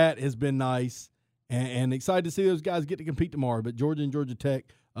that has been nice. And excited to see those guys get to compete tomorrow. But Georgia and Georgia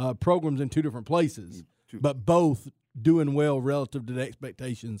Tech programs in two different places, but both doing well relative to the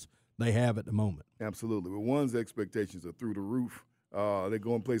expectations they have at the moment. Absolutely. Well, one's expectations are through the roof. They're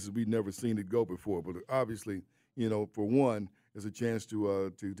going places we've never seen it go before. But obviously, for one, it's a chance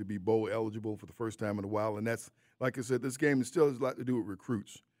to be bowl eligible for the first time in a while. And that's, like I said, this game still has a lot to do with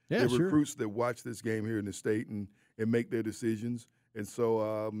recruits. Yeah, sure. Recruits that watch this game here in the state and make their decisions. And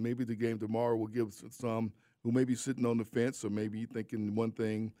so maybe the game tomorrow will give some who may be sitting on the fence or maybe thinking one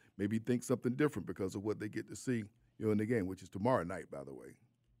thing, maybe think something different because of what they get to see in the game, which is tomorrow night, by the way.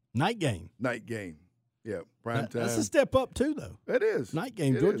 Night game. Yeah, prime time. That's a step up, too, though. It is. Night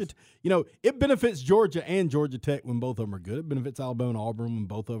game. Georgia, it benefits Georgia and Georgia Tech when both of them are good. It benefits Alabama and Auburn when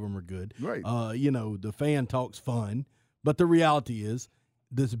both of them are good. Right. The fan talk's fun, but the reality is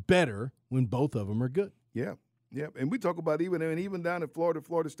this better when both of them are good. Yeah. Yeah, and we talk about even down in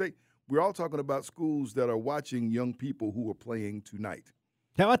Florida State, we're all talking about schools that are watching young people who are playing tonight.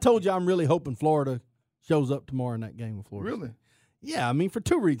 Have I told you I'm really hoping Florida shows up tomorrow in that game with Florida Really? State? Yeah, I mean, for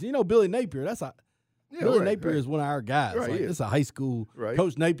two reasons. Billy Napier, Billy Napier is one of our guys. Right, it's a high school. Right.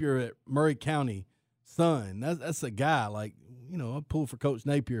 Coach Napier at Murray County, son. That's a guy, I pull for Coach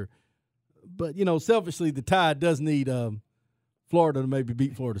Napier. But, selfishly, the Tide does need Florida to maybe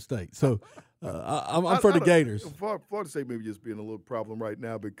beat Florida State. So I'm for the Gators. Florida State maybe just being a little problem right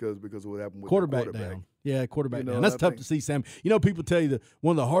now because of what happened with quarterback down. Yeah, quarterback down. That's tough to see, Sam. People tell you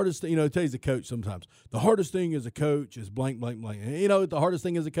one of the hardest things, tell you as a coach sometimes, the hardest thing as a coach is blank, blank, blank. And what the hardest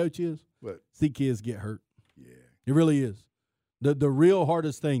thing as a coach is? What? See kids get hurt. Yeah. It really is. The real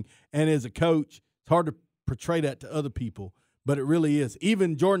hardest thing. And as a coach, it's hard to portray that to other people, but it really is.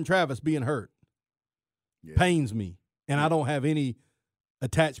 Even Jordan Travis being hurt pains me, and I don't have any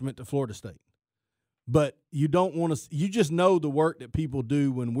attachment to Florida State. But you don't want to – you just know the work that people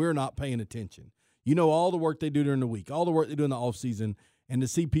do when we're not paying attention. You know all the work they do during the week, all the work they do in the offseason, and to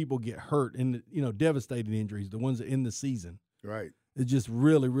see people get hurt and, devastating injuries, the ones that end the season. Right. It's just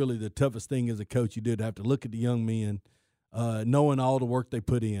really, really the toughest thing as a coach you do to have to look at the young men, knowing all the work they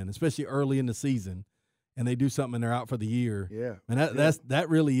put in, especially early in the season, and they do something and they're out for the year. Yeah. And that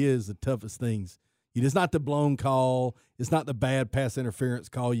really is the toughest things. It's not the blown call. It's not the bad pass interference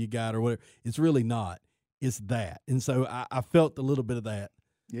call you got or whatever. It's really not. It's that. And so I felt a little bit of that.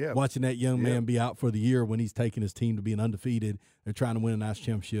 Yeah. Watching that young man be out for the year when he's taking his team to being undefeated. They're trying to win a national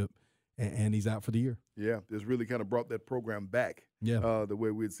championship, and he's out for the year. Yeah, it's really kind of brought that program back. Yeah. The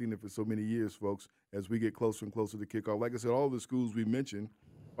way we had seen it for so many years, folks, as we get closer and closer to kickoff. Like I said, all the schools we mentioned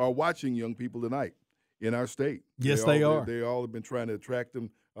are watching young people tonight in our state. Yes, they are. They all have been trying to attract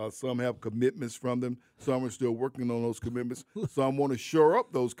them. Some have commitments from them. Some are still working on those commitments. Some want to shore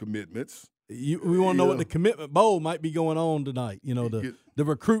up those commitments. We want to know what the commitment bowl might be going on tonight. The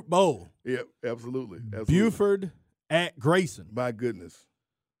recruit bowl. Yeah, absolutely. Buford at Grayson. My goodness.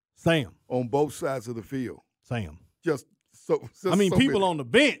 Sam. On both sides of the field. Sam. People on the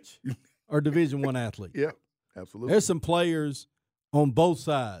bench are Division I athletes. Yeah, absolutely. There's some players on both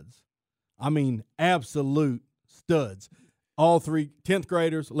sides. Absolute studs. All three, 10th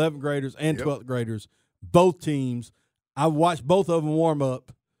graders, 11th graders, and 12th graders, both teams. I watched both of them warm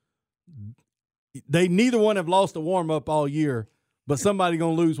up. Neither one have lost a warm-up all year, but somebody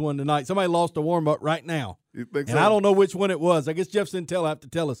going to lose one tonight. Somebody lost a warm-up right now. I don't know which one it was. I guess Jeff Sintel have to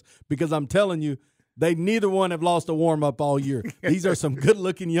tell us because I'm telling you, neither one have lost a warm-up all year. These are some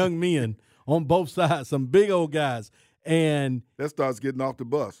good-looking young men on both sides, some big old guys. And that starts getting off the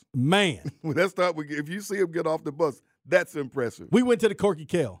bus. Man. If you see him get off the bus, that's impressive. We went to the Corky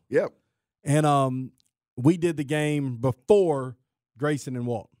Kell. Yep. And we did the game before Grayson and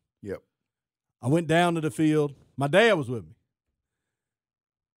Walton. Yep. I went down to the field. My dad was with me.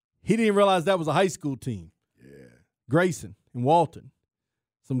 He didn't realize that was a high school team. Yeah. Grayson and Walton,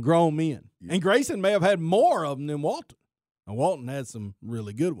 some grown men. Yeah. And Grayson may have had more of them than Walton. And Walton had some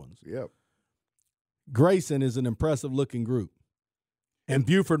really good ones. Yep. Grayson is an impressive-looking group. And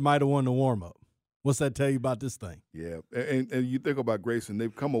Buford might have won the warm-up. What's that tell you about this thing? Yeah, and you think about Grayson,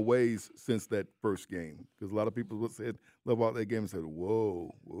 they've come a ways since that first game because a lot of people would say about that game and said,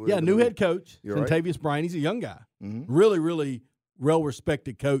 whoa. Yeah, new head coach, right? Tavius Bryan. He's a young guy. Mm-hmm. Really, really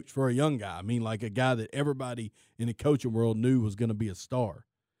well-respected coach for a young guy. Like a guy that everybody in the coaching world knew was going to be a star.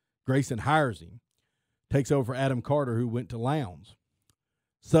 Grayson hires him, takes over for Adam Carter, who went to Lowndes.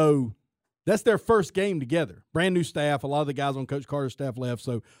 So that's their first game together. Brand new staff. A lot of the guys on Coach Carter's staff left,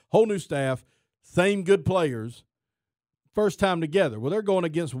 so whole new staff. Same good players, first time together. Well, they're going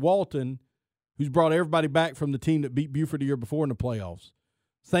against Walton, who's brought everybody back from the team that beat Buford the year before in the playoffs.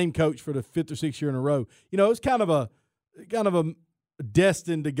 Same coach for the 5th or 6th year in a row. It's kind of a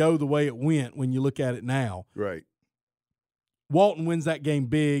destined to go the way it went when you look at it now. Right. Walton wins that game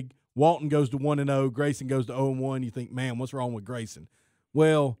big. Walton goes to 1-0. Grayson goes to 0-1. You think, man, what's wrong with Grayson?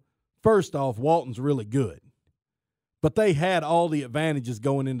 Well, first off, Walton's really good. But they had all the advantages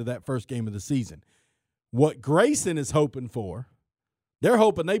going into that first game of the season. What Grayson is hoping for, they're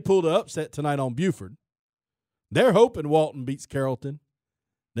hoping they pull the upset tonight on Buford. They're hoping Walton beats Carrollton.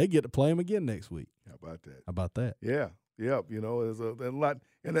 They get to play them again next week. How about that? How about that? Yeah. There's a lot.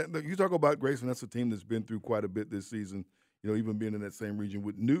 And you talk about Grayson, that's a team that's been through quite a bit this season, even being in that same region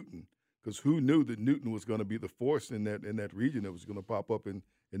with Newton. Because who knew that Newton was going to be the force in that region that was going to pop up and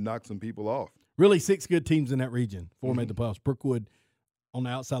knock some people off? Really 6 good teams in that region. 4 made the playoffs. Brookwood on the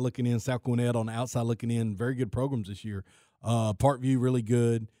outside looking in. South Gwinnett on the outside looking in. Very good programs this year. Parkview really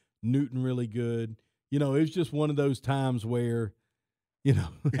good. Newton really good. It was just one of those times where,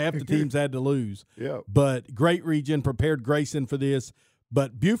 half the teams had to lose. Yeah. But great region, prepared Grayson for this.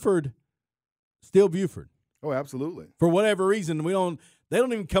 But Buford, still Buford. Oh, absolutely. For whatever reason, they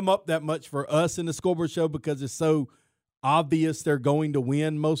don't even come up that much for us in the scoreboard show because it's so obvious they're going to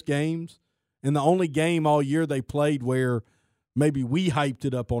win most games. And the only game all year they played where maybe we hyped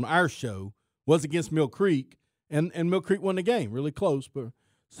it up on our show was against Mill Creek, and Mill Creek won the game, really close. But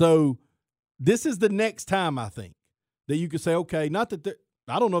so this is the next time, I think, that you could say, okay, not that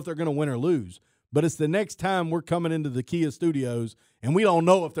I don't know if they're going to win or lose, but it's the next time we're coming into the Kia studios, and we don't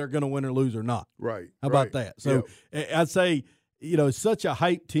know if they're going to win or lose or not. Right. How about that? So I'd say, it's such a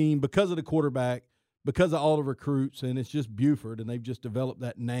hype team because of the quarterback, because of all the recruits, and it's just Buford, and they've just developed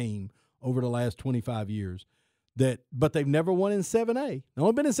that name over the last 25 years. But they've never won in 7A. They've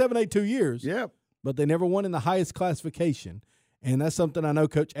only been in 7A 2 years. Yeah. But they never won in the highest classification. And that's something I know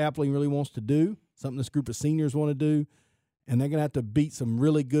Coach Appling really wants to do, something this group of seniors want to do. and they're going to have to beat some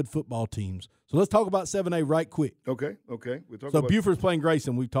really good football teams. So let's talk about 7A right quick. Okay. So Buford's playing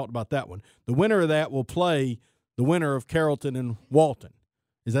Grayson. We've talked about that one. The winner of that will play the winner of Carrollton and Walton.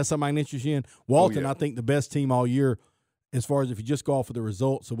 Is that something I can interest you in? Walton, I think, the best team all year as far as if you just go off of the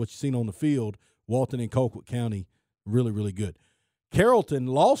results of what you've seen on the field. Walton and Colquitt County, really, really good. Carrollton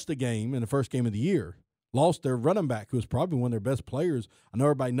lost a game in the first game of the year. Lost their running back, who was probably one of their best players. I know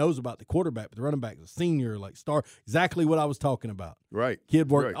everybody knows about the quarterback, but the running back is a senior, like star. Exactly what I was talking about. Right. Kid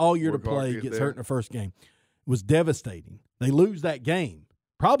worked all year to play, gets hurt in the first game. It was devastating. They lose that game,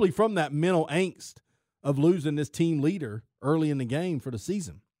 probably from that mental angst of losing this team leader early in the game for the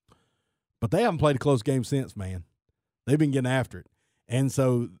season. But they haven't played a close game since, man. They've been getting after it. And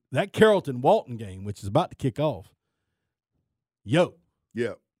so that Carrollton-Walton game, which is about to kick off,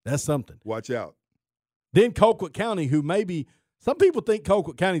 that's something. Watch out. Then Colquitt County, who maybe some people think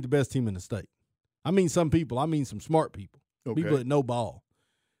Colquitt County is the best team in the state. I mean some people. I mean some smart people. Okay. People that know ball.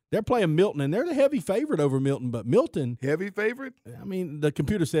 They're playing Milton, and they're the heavy favorite over Milton. But Milton – heavy favorite? I mean, the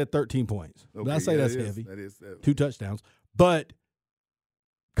computer said 13 points. Okay, But I say that's heavy. That is 2 touchdowns. But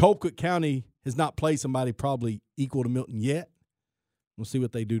Colquitt County has not played somebody probably equal to Milton yet. We'll see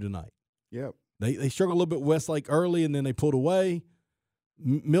what they do tonight. Yep. They struggled a little bit Westlake early, and then they pulled away.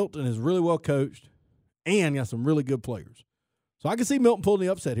 Milton is really well coached and got some really good players. So I can see Milton pulling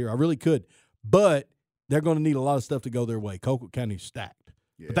the upset here. I really could. But they're going to need a lot of stuff to go their way. Colquitt County's stacked.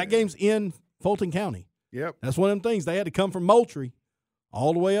 Yeah. But that game's in Fulton County. Yep. That's one of them things. They had to come from Moultrie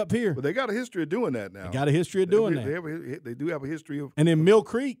all the way up here. But they got a history of doing that now. They got a history of doing that. They do have a history of. And then Mill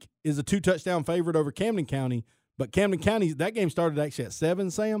Creek is a 2-touchdown favorite over Camden County. But Camden County, that game started actually at 7,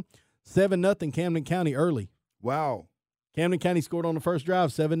 Sam. 7-0 Camden County early. Wow. Camden County scored on the first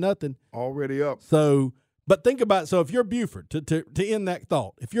drive, 7-0. Already up. So, but think about it. So if you're Buford, to end that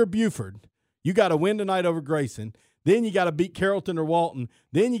thought, if you're Buford, you got to win tonight over Grayson. Then you got to beat Carrollton or Walton.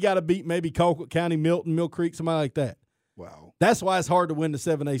 Then you got to beat maybe Colquitt County, Milton, Mill Creek, somebody like that. Wow. That's why it's hard to win the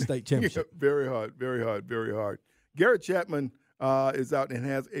 7A state championship. Yeah, very hard, very hard, very hard. Garrett Chapman is out and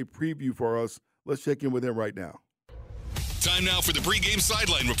has a preview for us. Let's check in with him right now. Time now for the pregame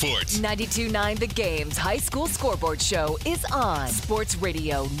sideline report. 92.9 The Game's High School Scoreboard Show is on. Sports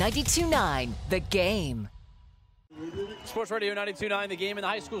Radio 92.9 The Game. Sports Radio 92.9 The Game and the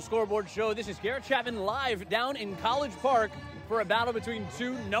High School Scoreboard Show. This is Garrett Chapman live down in College Park for a battle between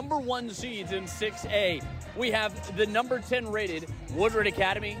 2 number 1 seeds in 6A. We have the number 10 rated Woodward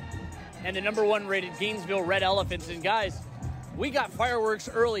Academy and the number 1 rated Gainesville Red Elephants. And guys, we got fireworks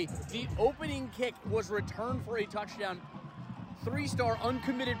early. The opening kick was returned for a touchdown. 3-star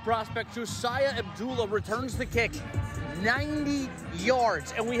uncommitted prospect Josiah Abdullah returns the kick 90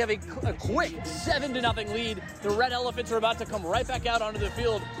 yards, and we have a quick 7-0 lead. The Red Elephants are about to come right back out onto the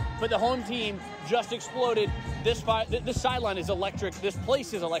field, but the home team just exploded. This sideline is electric. This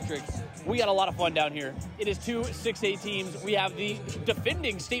place is electric. We got a lot of fun down here. It is 2 6A teams. We have the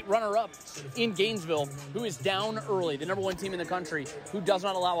defending state runner-up in Gainesville, who is down early, the number 1 team in the country, who does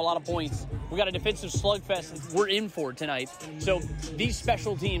not allow a lot of points. We got a defensive slugfest we're in for tonight. So these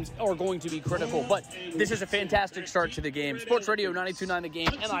special teams are going to be critical. But this is a fantastic start to the game. Sports Radio 92.9 The Game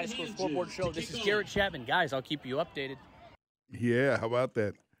and the High School Scoreboard Show. This is Garrett Chapman. Guys, I'll keep you updated. Yeah, how about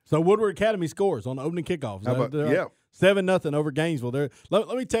that? So Woodward Academy scores on the opening kickoff. How about, yeah. 7-0 over Gainesville. Let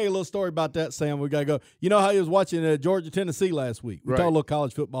me tell you a little story about that, Sam. We got to go. You know how he was watching Georgia-Tennessee last week? We talked a little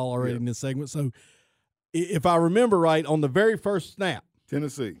college football already in this segment. So if I remember right, on the very first snap,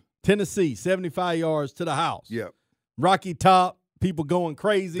 Tennessee, 75 yards to the house. Yep. Rocky Top, people going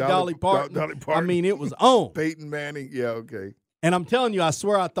crazy, Dolly Parton. I mean, it was on. Peyton Manning, yeah, okay. And I'm telling you, I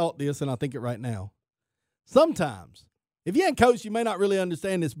swear I thought this, and I think it right now. Sometimes, if you ain't coached, you may not really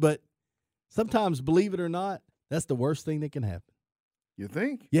understand this, but sometimes, believe it or not, that's the worst thing that can happen. You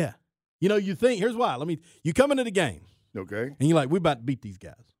think? Yeah. You know, you think, here's why. You come into the game. Okay. And you're like, we're about to beat these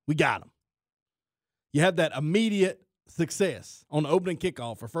guys. We got them. You have that immediate success on the opening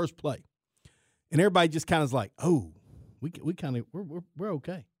kickoff or first play. And everybody just kind of is like, oh, we're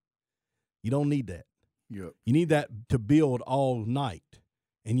okay. You don't need that. Yep. You need that to build all night.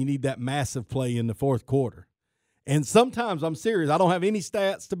 And you need that massive play in the fourth quarter. And sometimes, I'm serious, I don't have any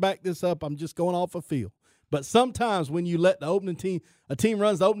stats to back this up. I'm just going off a feel. But sometimes when you let a team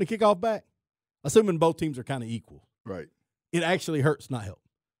runs the opening kickoff back, assuming both teams are kind of equal, right? It actually hurts, not help.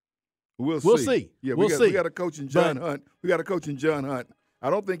 We'll see. Yeah, we'll see. We got a coach in John Hunt. I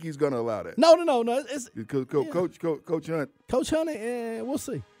don't think he's going to allow that. No. It's Coach Hunt. Coach Hunt, we'll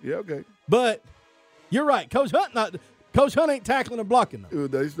see. Yeah, okay. But you're right. Coach Hunt ain't tackling and blocking them.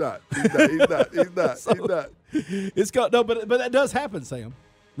 No, he's not. He's not. But that does happen, Sam.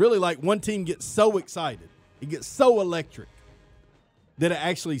 Really, like one team gets so excited It gets so electric that it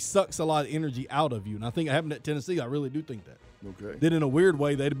actually sucks a lot of energy out of you. And I think it happened at Tennessee. I really do think that. Okay. That in a weird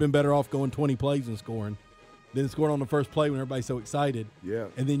way, they'd have been better off going 20 plays and scoring than scoring on the first play when everybody's so excited. Yeah.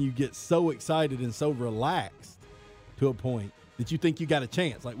 And then you get so excited and so relaxed to a point that you think you got a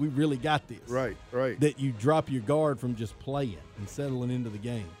chance. Like, we really got this. Right, right. That you drop your guard from just playing and settling into the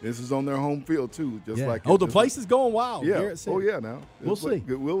game. This is on their home field, too. Just like the place is going wild. Yeah. Oh, yeah, now. We'll see.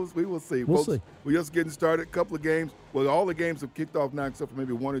 We will see. We'll Folks, see. We're just getting started. A couple of games. Well, all the games have kicked off now except for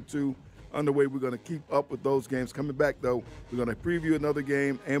maybe one or two underway. We're going to keep up with those games. Coming back, though, we're going to preview another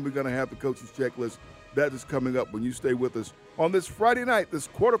game, and we're going to have the coach's checklist. That is coming up when you stay with us on this Friday night, this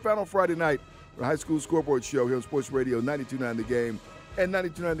quarterfinal Friday night, the High School Scoreboard Show here on Sports Radio 92.9 The Game and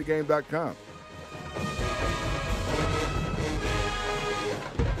 92.9thegame.com.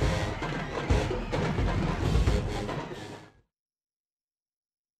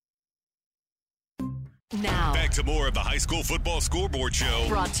 Now, back to more of the High School Football Scoreboard Show.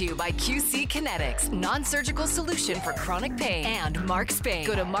 Brought to you by QC Kinetics, non-surgical solution for chronic pain, and Mark Spain.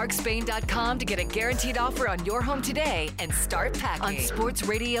 Go to markspain.com to get a guaranteed offer on your home today and start packing. On Sports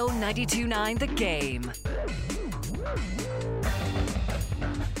Radio 92.9 The Game.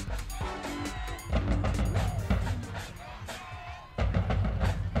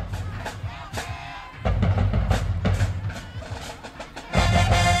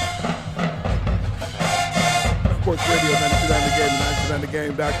 Sports Radio 92.9 The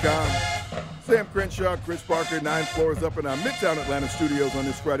Game, 92.9thegame.com. Sam Crenshaw, Chris Parker, 9 floors up in our Midtown Atlanta studios on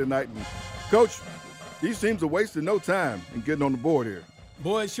this Friday night. And Coach, these teams are wasting no time in getting on the board here.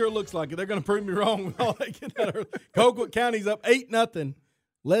 Boy, it sure looks like it. They're going to prove me wrong with all they get out of Colquitt County's up 8-0.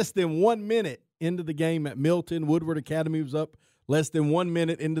 Less than 1 minute into the game at Milton. Woodward Academy was up less than 1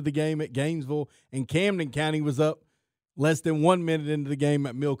 minute into the game at Gainesville. And Camden County was up less than 1 minute into the game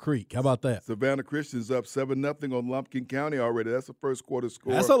at Mill Creek. How about that? Savannah Christian's up 7-0 on Lumpkin County already. That's the first quarter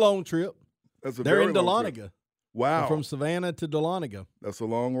score. That's a long trip. They're in Dahlonega. Wow. They're from Savannah to Dahlonega. That's a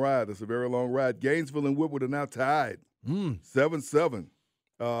long ride. That's a very long ride. Gainesville and Woodward are now tied. 7-7.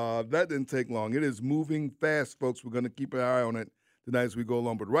 That didn't take long. It is moving fast, folks. We're going to keep an eye on it tonight as we go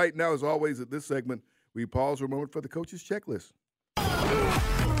along. But right now, as always, at this segment, we pause for a moment for the coach's checklist.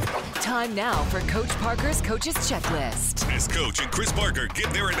 Time now for Coach Parker's Coach's Checklist. As Coach and Chris Parker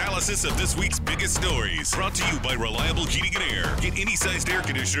give their analysis of this week's biggest stories. Brought to you by Reliable Heating and Air. Get any sized air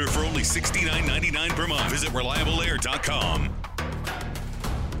conditioner for only $69.99 per month. Visit ReliableAir.com.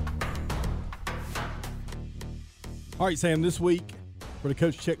 All right, Sam, this week for the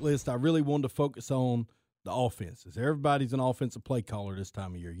Coach Checklist, I really wanted to focus on the offenses. Everybody's an offensive play caller this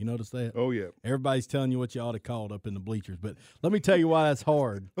time of year. You notice that? Oh, yeah. Everybody's telling you what you ought to call up in the bleachers. But let me tell you why that's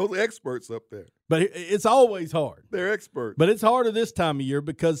hard. Those experts up there. But it's always hard. They're experts. But it's harder this time of year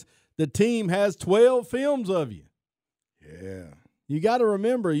because the team has 12 films of you. Yeah. You got to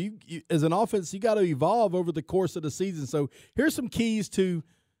remember, you as an offense, you got to evolve over the course of the season. So here's some keys to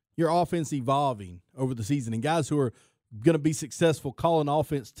your offense evolving over the season. And guys who are going to be successful calling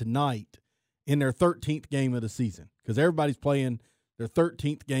offense tonight in their 13th game of the season, because everybody's playing their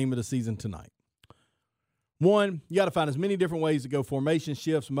 13th game of the season tonight. One, you got to find as many different ways to go formation,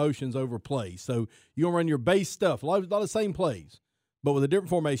 shifts, motions over plays. So you're going to run your base stuff, a lot of the same plays, but with a different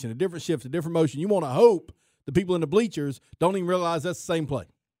formation, a different shift, a different motion. You want to hope the people in the bleachers don't even realize that's the same play.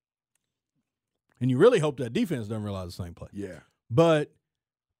 And you really hope that defense doesn't realize the same play. Yeah. But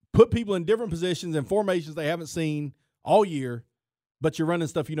put people in different positions and formations they haven't seen all year, but you're running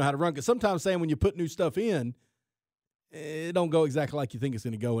stuff you know how to run. Because sometimes, Sam, when you put new stuff in, it don't go exactly like you think it's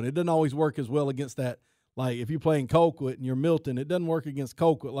going to go. And it doesn't always work as well against that. Like if you're playing Colquitt and you're Milton, it doesn't work against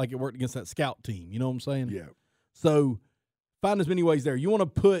Colquitt like it worked against that scout team. You know what I'm saying? Yeah. So find as many ways there. You want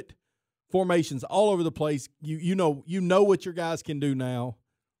to put formations all over the place. You know what your guys can do now.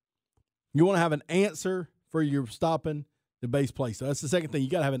 You want to have an answer for your stopping the base play. So that's the second thing. You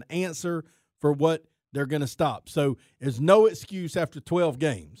got to have an answer for what they're going to stop. So there's no excuse after 12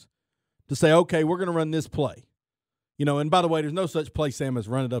 games to say, okay, we're going to run this play. And by the way, there's no such play, Sam, as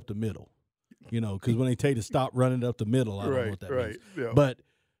run it up the middle. Because when they tell you to stop running it up the middle, I don't know what that means. Yeah. But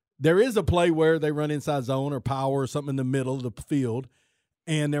there is a play where they run inside zone or power or something in the middle of the field,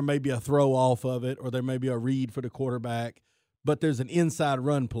 and there may be a throw off of it or there may be a read for the quarterback, but there's an inside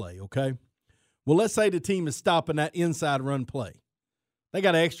run play, okay? Well, let's say the team is stopping that inside run play. They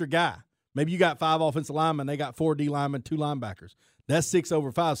got an extra guy. Maybe you got 5 offensive linemen, they got 4 D linemen, 2 linebackers. That's 6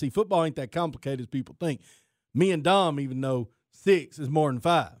 over 5. See, football ain't that complicated as people think. Me and Dom even know 6 is more than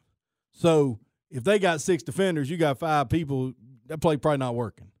 5. So if they got 6 defenders, you got 5 people, that play probably not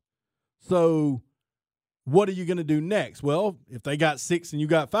working. So what are you going to do next? Well, if they got 6 and you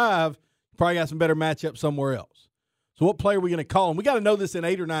got 5, you probably got some better matchups somewhere else. So what play are we going to call? And we got to know this in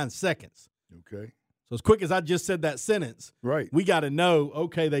 8 or 9 seconds. Okay. So as quick as I just said that sentence, right, we got to know,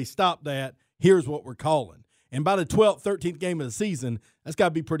 okay, they stopped that. Here's what we're calling. And by the 12th, 13th game of the season, that's got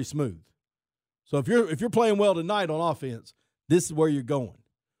to be pretty smooth. So if you're playing well tonight on offense, this is where you're going.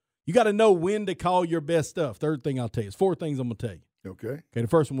 You got to know when to call your best stuff. Third thing I'll tell you. It's 4 things I'm going to tell you. Okay. Okay, the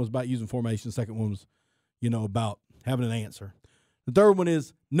first one was about using formation. The second one was, about having an answer. The third one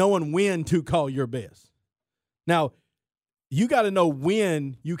is knowing when to call your best. Now, you got to know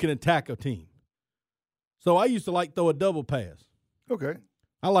when you can attack a team. So I used to throw a double pass. Okay.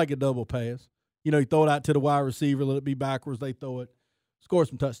 I like a double pass. You throw it out to the wide receiver, let it be backwards, they throw it, score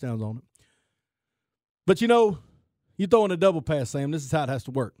some touchdowns on it. But, you throw in a double pass, Sam, this is how it has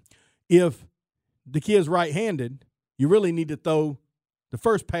to work. If the kid's right-handed, you really need to throw the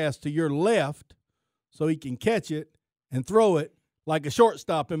first pass to your left so he can catch it and throw it like a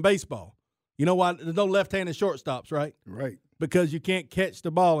shortstop in baseball. You know why? There's no left-handed shortstops, right? Right. Because you can't catch the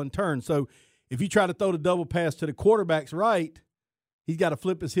ball and turn. So if you try to throw the double pass to the quarterback's right, he's got to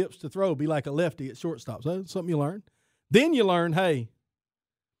flip his hips to throw, be like a lefty at shortstop. So that's something you learn. Then you learn, hey,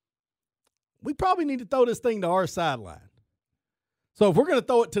 we probably need to throw this thing to our sideline. So if we're going to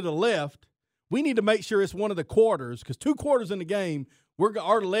throw it to the left, we need to make sure it's one of the quarters, because 2 quarters in the game,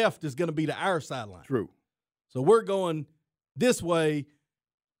 our left is going to be to our sideline. True. So we're going this way,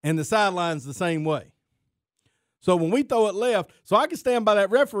 and the sideline's the same way. So when we throw it left, so I can stand by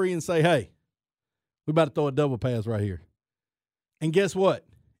that referee and say, hey, we're about to throw a double pass right here. And guess what?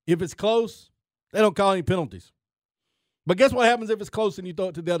 If it's close, they don't call any penalties. But guess what happens if it's close and you throw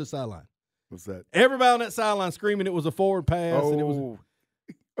it to the other sideline? What's that? Everybody on that sideline screaming it was a forward pass. Oh. And it was.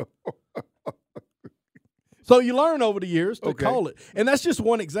 So you learn over the years to call it. And that's just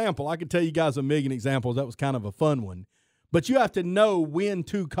one example. I could tell you guys a million examples. That was kind of a fun one. But you have to know when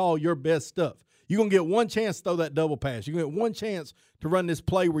to call your best stuff. You're going to get one chance to throw that double pass. You're going to get one chance to run this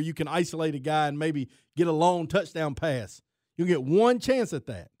play where you can isolate a guy and maybe get a long touchdown pass. You'll get one chance at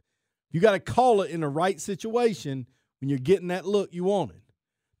that. You got to call it in the right situation when you're getting that look you wanted.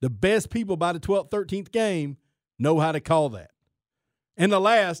 The best people by the 12th, 13th game know how to call that. And the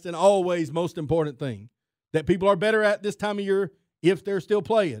last and always most important thing that people are better at this time of year, if they're still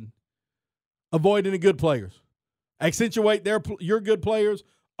playing, avoiding the good players. Accentuate your good players,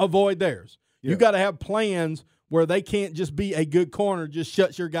 avoid theirs. Yeah. You got to have plans where they can't just be a good corner, just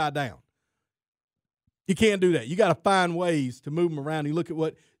shuts your guy down. You can't do that. You got to find ways to move them around. You look at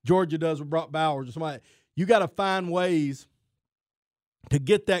what Georgia does with Brock Bowers or somebody. You got to find ways to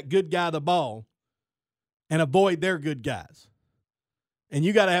get that good guy the ball and avoid their good guys. And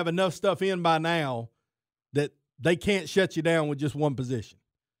you got to have enough stuff in by now that they can't shut you down with just one position.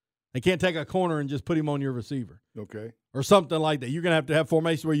 They can't take a corner and just put him on your receiver. Okay. Or something like that. You're going to have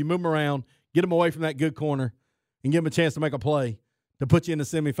formation where you move them around, get them away from that good corner, and give them a chance to make a play to put you in the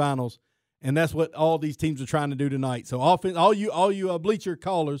semifinals. And that's what all these teams are trying to do tonight. So offense, all you bleacher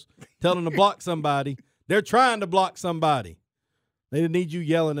callers, tell them to block somebody. They're trying to block somebody. They didn't need you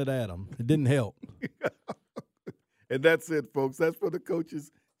yelling it at them. It didn't help. And that's it, folks. That's for the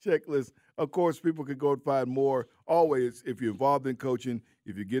coaches' checklist. Of course, people can go and find more. Always, if you're involved in coaching,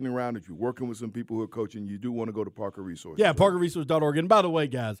 if you're getting around, if you're working with some people who are coaching, you do want to go to Parker Resources. Yeah, parkerresource.org. And by the way,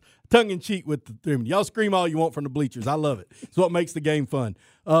 guys, tongue-in-cheek with the three. Y'all scream all you want from the bleachers. I love it. It's what makes the game fun.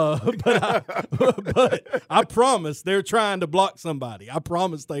 But I promise they're trying to block somebody. I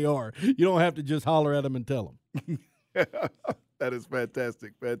promise they are. You don't have to just holler at them and tell them. That is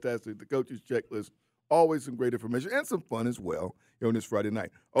fantastic. Fantastic. The coaches' checklist, always some great information and some fun as well here on this Friday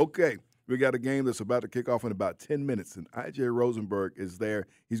night. Okay, we got a game that's about to kick off in about 10 minutes, and I.J. Rosenberg is there.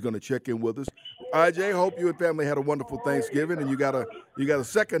 He's going to check in with us. I.J., hope you and family had a wonderful Thanksgiving, and you got a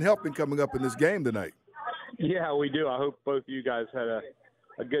second helping coming up in this game tonight. Yeah, we do. I hope both of you guys had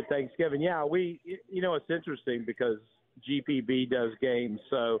a good Thanksgiving. Yeah, it's interesting because GPB does games,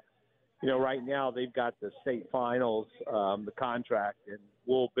 so right now they've got the state finals, the contract, and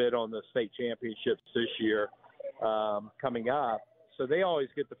we'll bid on the state championships this year coming up. So they always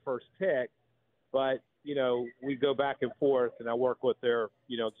get the first pick. But, we go back and forth, and I work with their,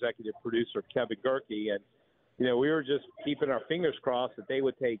 executive producer, Kevin Gerke. And, we were just keeping our fingers crossed that they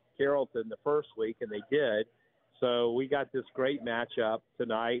would take Carrollton the first week, and they did. So we got this great matchup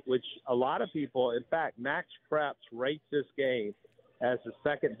tonight, which a lot of people, in fact, Max Preps rates this game as the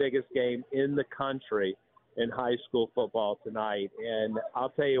second biggest game in the country in high school football tonight. And I'll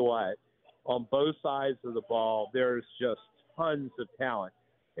tell you what, on both sides of the ball, there's just tons of talent.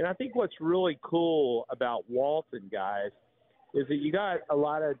 And I think what's really cool about Walton, guys, is that you got a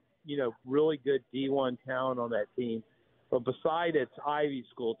lot of, really good D1 talent on that team. but beside its Ivy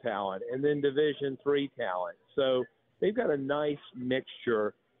School talent and then Division III talent. So they've got a nice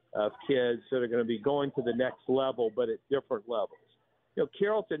mixture of kids that are going to be going to the next level, but at different levels.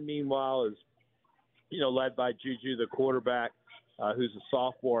 Carrollton, meanwhile, is, led by Juju, the quarterback, who's a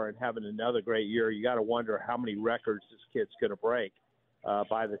sophomore and having another great year. You got to wonder how many records this kid's going to break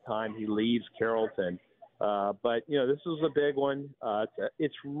by the time he leaves Carrollton. But this is a big one.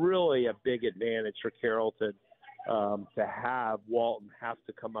 It's really a big advantage for Carrollton to have Walton have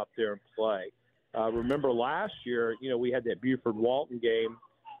to come up there and play. Remember last year, we had that Buford-Walton game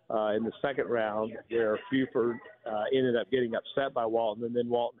in the second round where Buford ended up getting upset by Walton, and then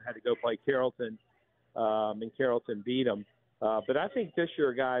Walton had to go play Carrollton, and Carrollton beat them. But I think this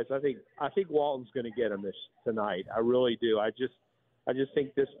year, guys, I think Walton's going to get them tonight. I really do. I just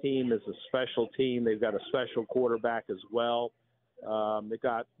think this team is a special team. They've got a special quarterback as well. They've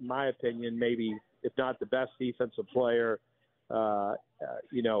got, in my opinion, maybe if not the best defensive player,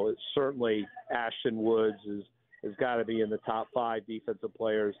 certainly Ashton Woods has got to be in the top 5 defensive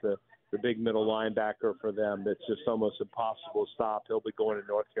players. The big middle linebacker for them that's just almost impossible to stop. He'll be going to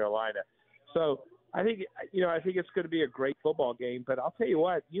North Carolina. So I think it's going to be a great football game. But I'll tell you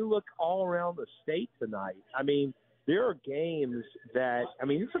what, you look all around the state tonight. I mean, there are games that –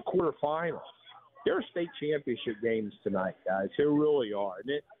 it's a quarterfinal. There are state championship games tonight, guys. There really are.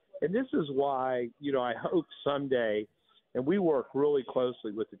 And this is why, I hope someday – and we work really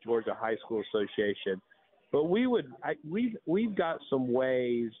closely with the Georgia High School Association, but we've got some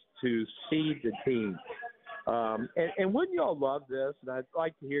ways to seed the team. And wouldn't y'all love this? And I'd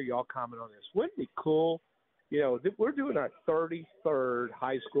like to hear y'all comment on this. Wouldn't it be cool? We're doing our 33rd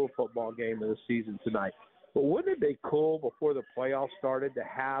high school football game of the season tonight. But wouldn't it be cool before the playoffs started to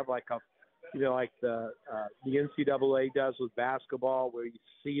have like the NCAA does with basketball, where you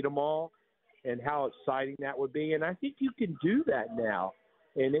seed them all, and how exciting that would be? And I think you can do that now,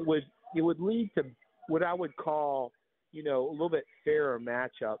 and it would lead to what I would call, a little bit fairer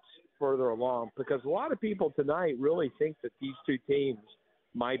matchups further along, because a lot of people tonight really think that these two teams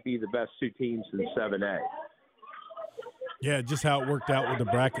might be the best two teams in 7A. Yeah, just how it worked out with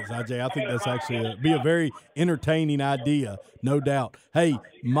the brackets, IJ. I think that's actually be a very entertaining idea, no doubt. Hey,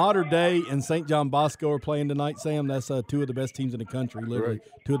 Mater Dei and St. John Bosco are playing tonight, Sam. That's 2 of the best teams in the country, literally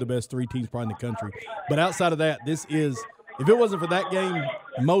 2 of the best 3 teams probably in the country. But outside of that, this is – if it wasn't for that game,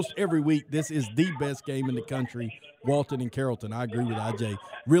 most every week, this is the best game in the country, Walton and Carrollton. I agree with IJ.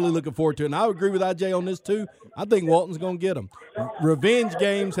 Really looking forward to it. And I agree with IJ on this, too. I think Walton's going to get them. Revenge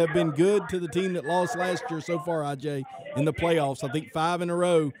games have been good to the team that lost last year so far, IJ, in the playoffs. I think 5 in a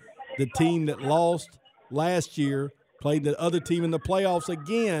row, the team that lost last year played the other team in the playoffs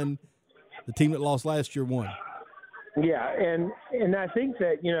again. The team that lost last year won. Yeah, and I think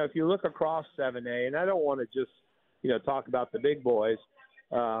that, if you look across 7A, and I don't want to just, talk about the big boys,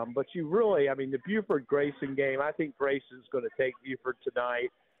 but you really, the Buford-Grayson game, I think Grayson's going to take Buford tonight.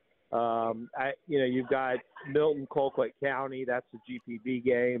 You've got Milton-Colquitt County. That's a GPB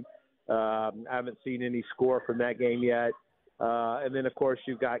game. I haven't seen any score from that game yet. And then, of course,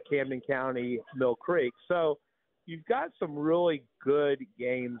 you've got Camden County, Mill Creek. So you've got some really good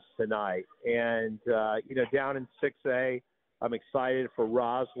games tonight. And, down in 6A, I'm excited for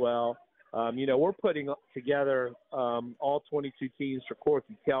Roswell. We're putting together all 22 teams for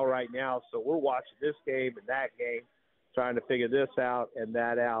Corky Kell right now, so we're watching this game and that game, trying to figure this out and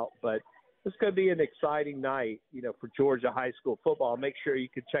that out. But it's going to be an exciting night, for Georgia high school football. Make sure you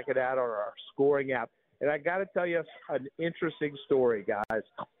can check it out on our scoring app. And I got to tell you an interesting story, guys.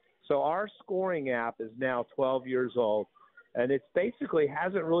 So our scoring app is now 12 years old, and it basically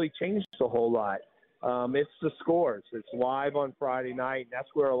hasn't really changed a whole lot. It's the scores. It's live on Friday night, and that's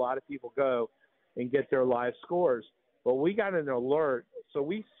where a lot of people go and get their live scores. But we got an alert. So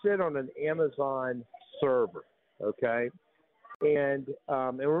we sit on an Amazon server, okay? And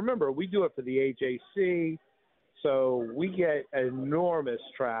remember, we do it for the AJC, so we get enormous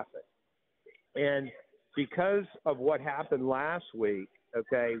traffic. And because of what happened last week,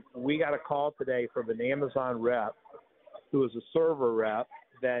 okay, we got a call today from an Amazon rep who is a server rep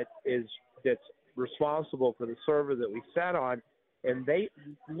that's responsible for the server that we sat on, and they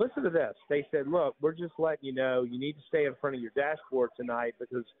listen to this. They said, "Look, we're just letting you know you need to stay in front of your dashboard tonight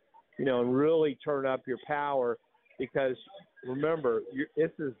because, and really turn up your power because remember,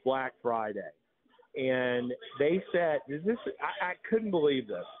 this is Black Friday." And they said, I couldn't believe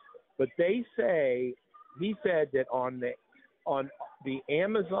this, but he said that on the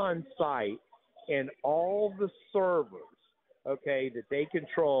Amazon site and all the servers, okay, that they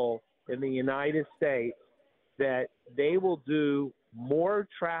control in the United States, that they will do more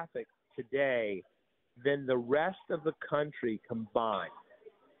traffic today than the rest of the country combined.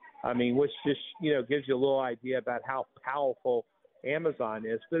 I mean, which just, gives you a little idea about how powerful Amazon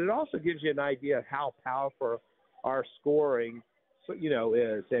is, but it also gives you an idea of how powerful our scoring,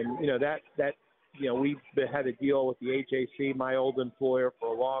 is. And, we've had a deal with the HAC, my old employer,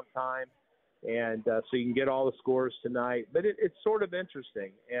 for a long time. And so you can get all the scores tonight. But it's sort of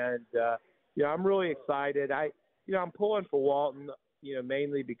interesting. And, I'm really excited. I'm pulling for Walton,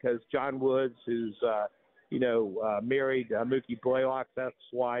 mainly because John Woods, who's, married Mookie Blaylock's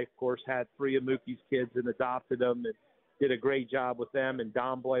ex-wife, of course, had 3 of Mookie's kids and adopted them and did a great job with them. And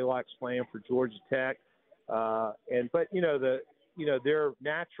Don Blaylock's playing for Georgia Tech. But their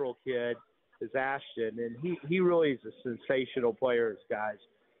natural kid is Ashton, and he really is a sensational player, guys,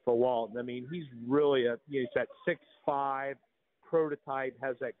 for Walton. I mean, he's really he's that 6'5" prototype,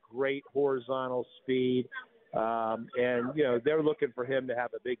 has that great horizontal speed, and they're looking for him to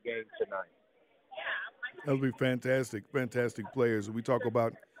have a big game tonight. That'll be fantastic players. We talk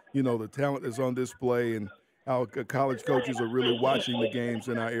about, the talent that's on display and how college coaches are really watching the games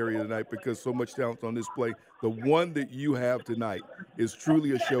in our area tonight because so much talent on display. The one that you have tonight is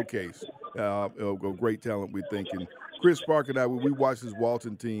truly a showcase of great talent, we think. And Chris Park and I, we watched this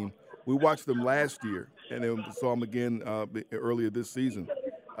Walton team. We watched them last year and then saw them again earlier this season.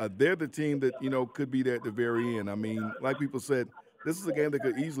 They're the team that, could be there at the very end. I mean, like people said, this is a game that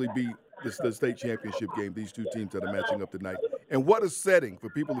could easily be the state championship game, these two teams that are matching up tonight. And what a setting for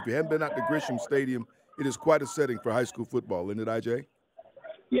people. If you haven't been out to Grisham Stadium, it is quite a setting for high school football, isn't it, IJ?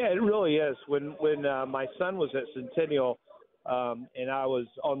 Yeah, it really is. When my son was at Centennial and I was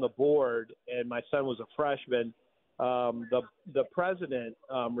on the board and my son was a freshman, the president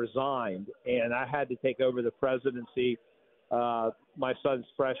resigned, and I had to take over the presidency my son's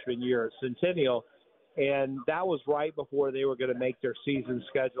freshman year at Centennial. And that was right before they were going to make their season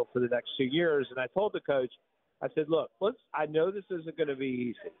schedule for the next 2 years. And I told the coach, I said, look, I know this isn't going to be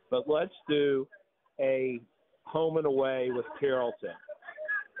easy, but let's do a home and away with Carrollton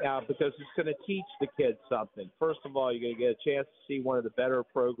because it's going to teach the kids something. First of all, you're going to get a chance to see one of the better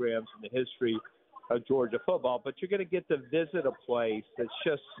programs in the history of Georgia football, but you're going to get to visit a place that's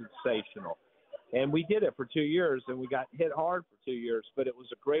just sensational. And we did it for 2 years, and we got hit hard for 2 years, but it was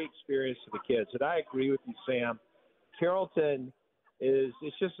a great experience for the kids. And I agree with you, Sam. Carrollton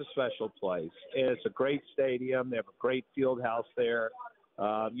it's just a special place, and it's a great stadium. They have a great field house there.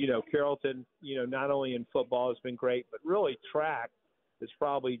 Carrollton, not only in football has been great, but really track is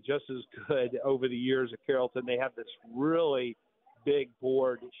probably just as good over the years at Carrollton. They have this really big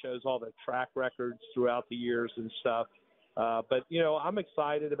board that shows all the track records throughout the years and stuff. But I'm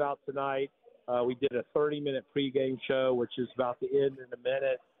excited about tonight. We did a 30-minute pregame show, which is about to end in a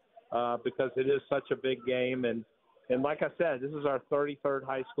minute because it is such a big game. And like I said, this is our 33rd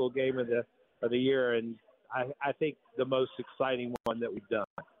high school game of the year, and I think the most exciting one that we've done.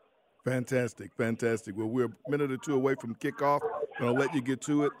 Fantastic. Well, we're a minute or two away from kickoff. I'm going to let you get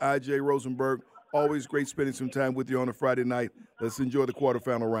to it. I.J. Rosenberg, always great spending some time with you on a Friday night. Let's enjoy the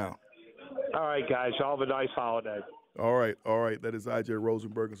quarterfinal round. All right, guys. Y'all have a nice holiday. All right. That is I.J.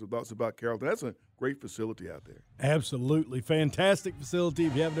 Rosenberg and some thoughts about Carrollton. That's a great facility out there. Absolutely. Fantastic facility.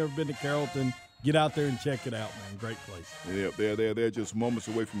 If you haven't ever been to Carrollton, get out there and check it out, man. Great place. Yeah, they're just moments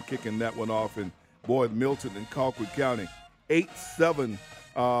away from kicking that one off. And, boy, Milton and Colquitt County, 8-7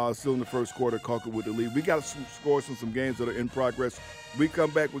 still in the first quarter, Colquitt with the lead. We got some scores from some games that are in progress. When we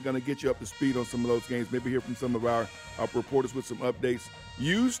come back, we're going to get you up to speed on some of those games, maybe hear from some of our reporters with some updates.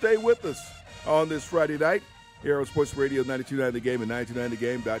 You stay with us on this Friday night here on Sports Radio 92.9 The Game and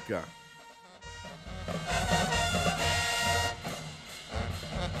 92.9thegame.com.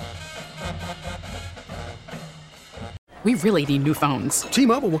 We really need new phones.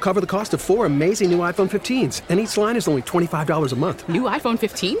 T-Mobile will cover the cost of 4 amazing new iPhone 15s, and each line is only $25 a month. New iPhone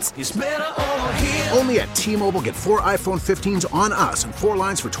 15s? It's better over here. Only at T-Mobile, get 4 iPhone 15s on us and 4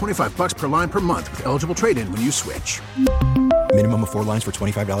 lines for $25 per line per month with eligible trade-in when you switch. Minimum of 4 lines for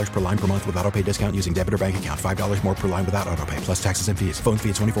 $25 per line per month with autopay discount using debit or bank account. $5 more per line without autopay, plus taxes and fees. Phone fee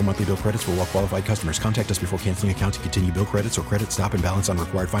at 24 monthly bill credits for well-qualified customers. Contact us before canceling account to continue bill credits or credit stop and balance on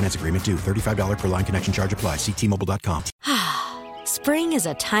required finance agreement due. $35 per line connection charge applies. See T-Mobile.com. Spring is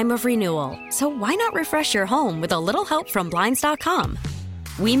a time of renewal, so why not refresh your home with a little help from Blinds.com?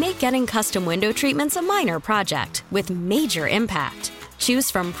 We make getting custom window treatments a minor project with major impact.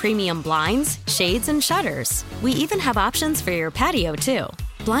 Choose from premium blinds, shades, and shutters. We even have options for your patio, too.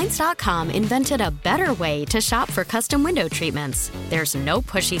 Blinds.com invented a better way to shop for custom window treatments. There's no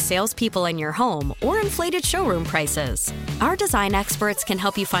pushy salespeople in your home or inflated showroom prices. Our design experts can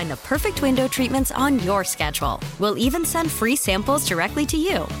help you find the perfect window treatments on your schedule. We'll even send free samples directly to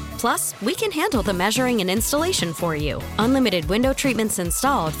you. Plus, we can handle the measuring and installation for you. Unlimited window treatments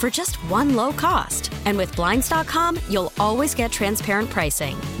installed for just one low cost. And with Blinds.com, you'll always get transparent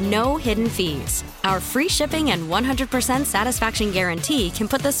pricing. No hidden fees. Our free shipping and 100% satisfaction guarantee can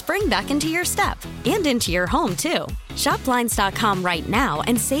put the spring back into your step and into your home, too. Shop Blinds.com right now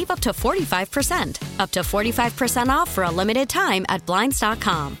and save up to 45%. Up to 45% off for a limited time at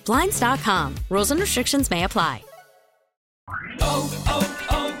Blinds.com. Blinds.com. Rules and restrictions may apply.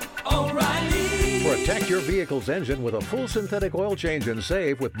 O'Reilly. Protect your vehicle's engine with a full synthetic oil change and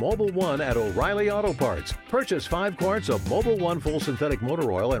save with Mobil 1 at O'Reilly Auto Parts. Purchase 5 quarts of Mobil 1 full synthetic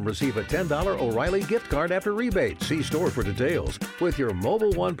motor oil and receive a $10 O'Reilly gift card after rebate. See store for details. With your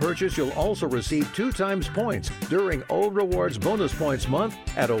Mobil 1 purchase, you'll also receive 2 times points during O Rewards Bonus Points Month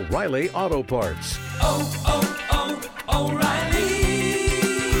at O'Reilly Auto Parts. O'Reilly.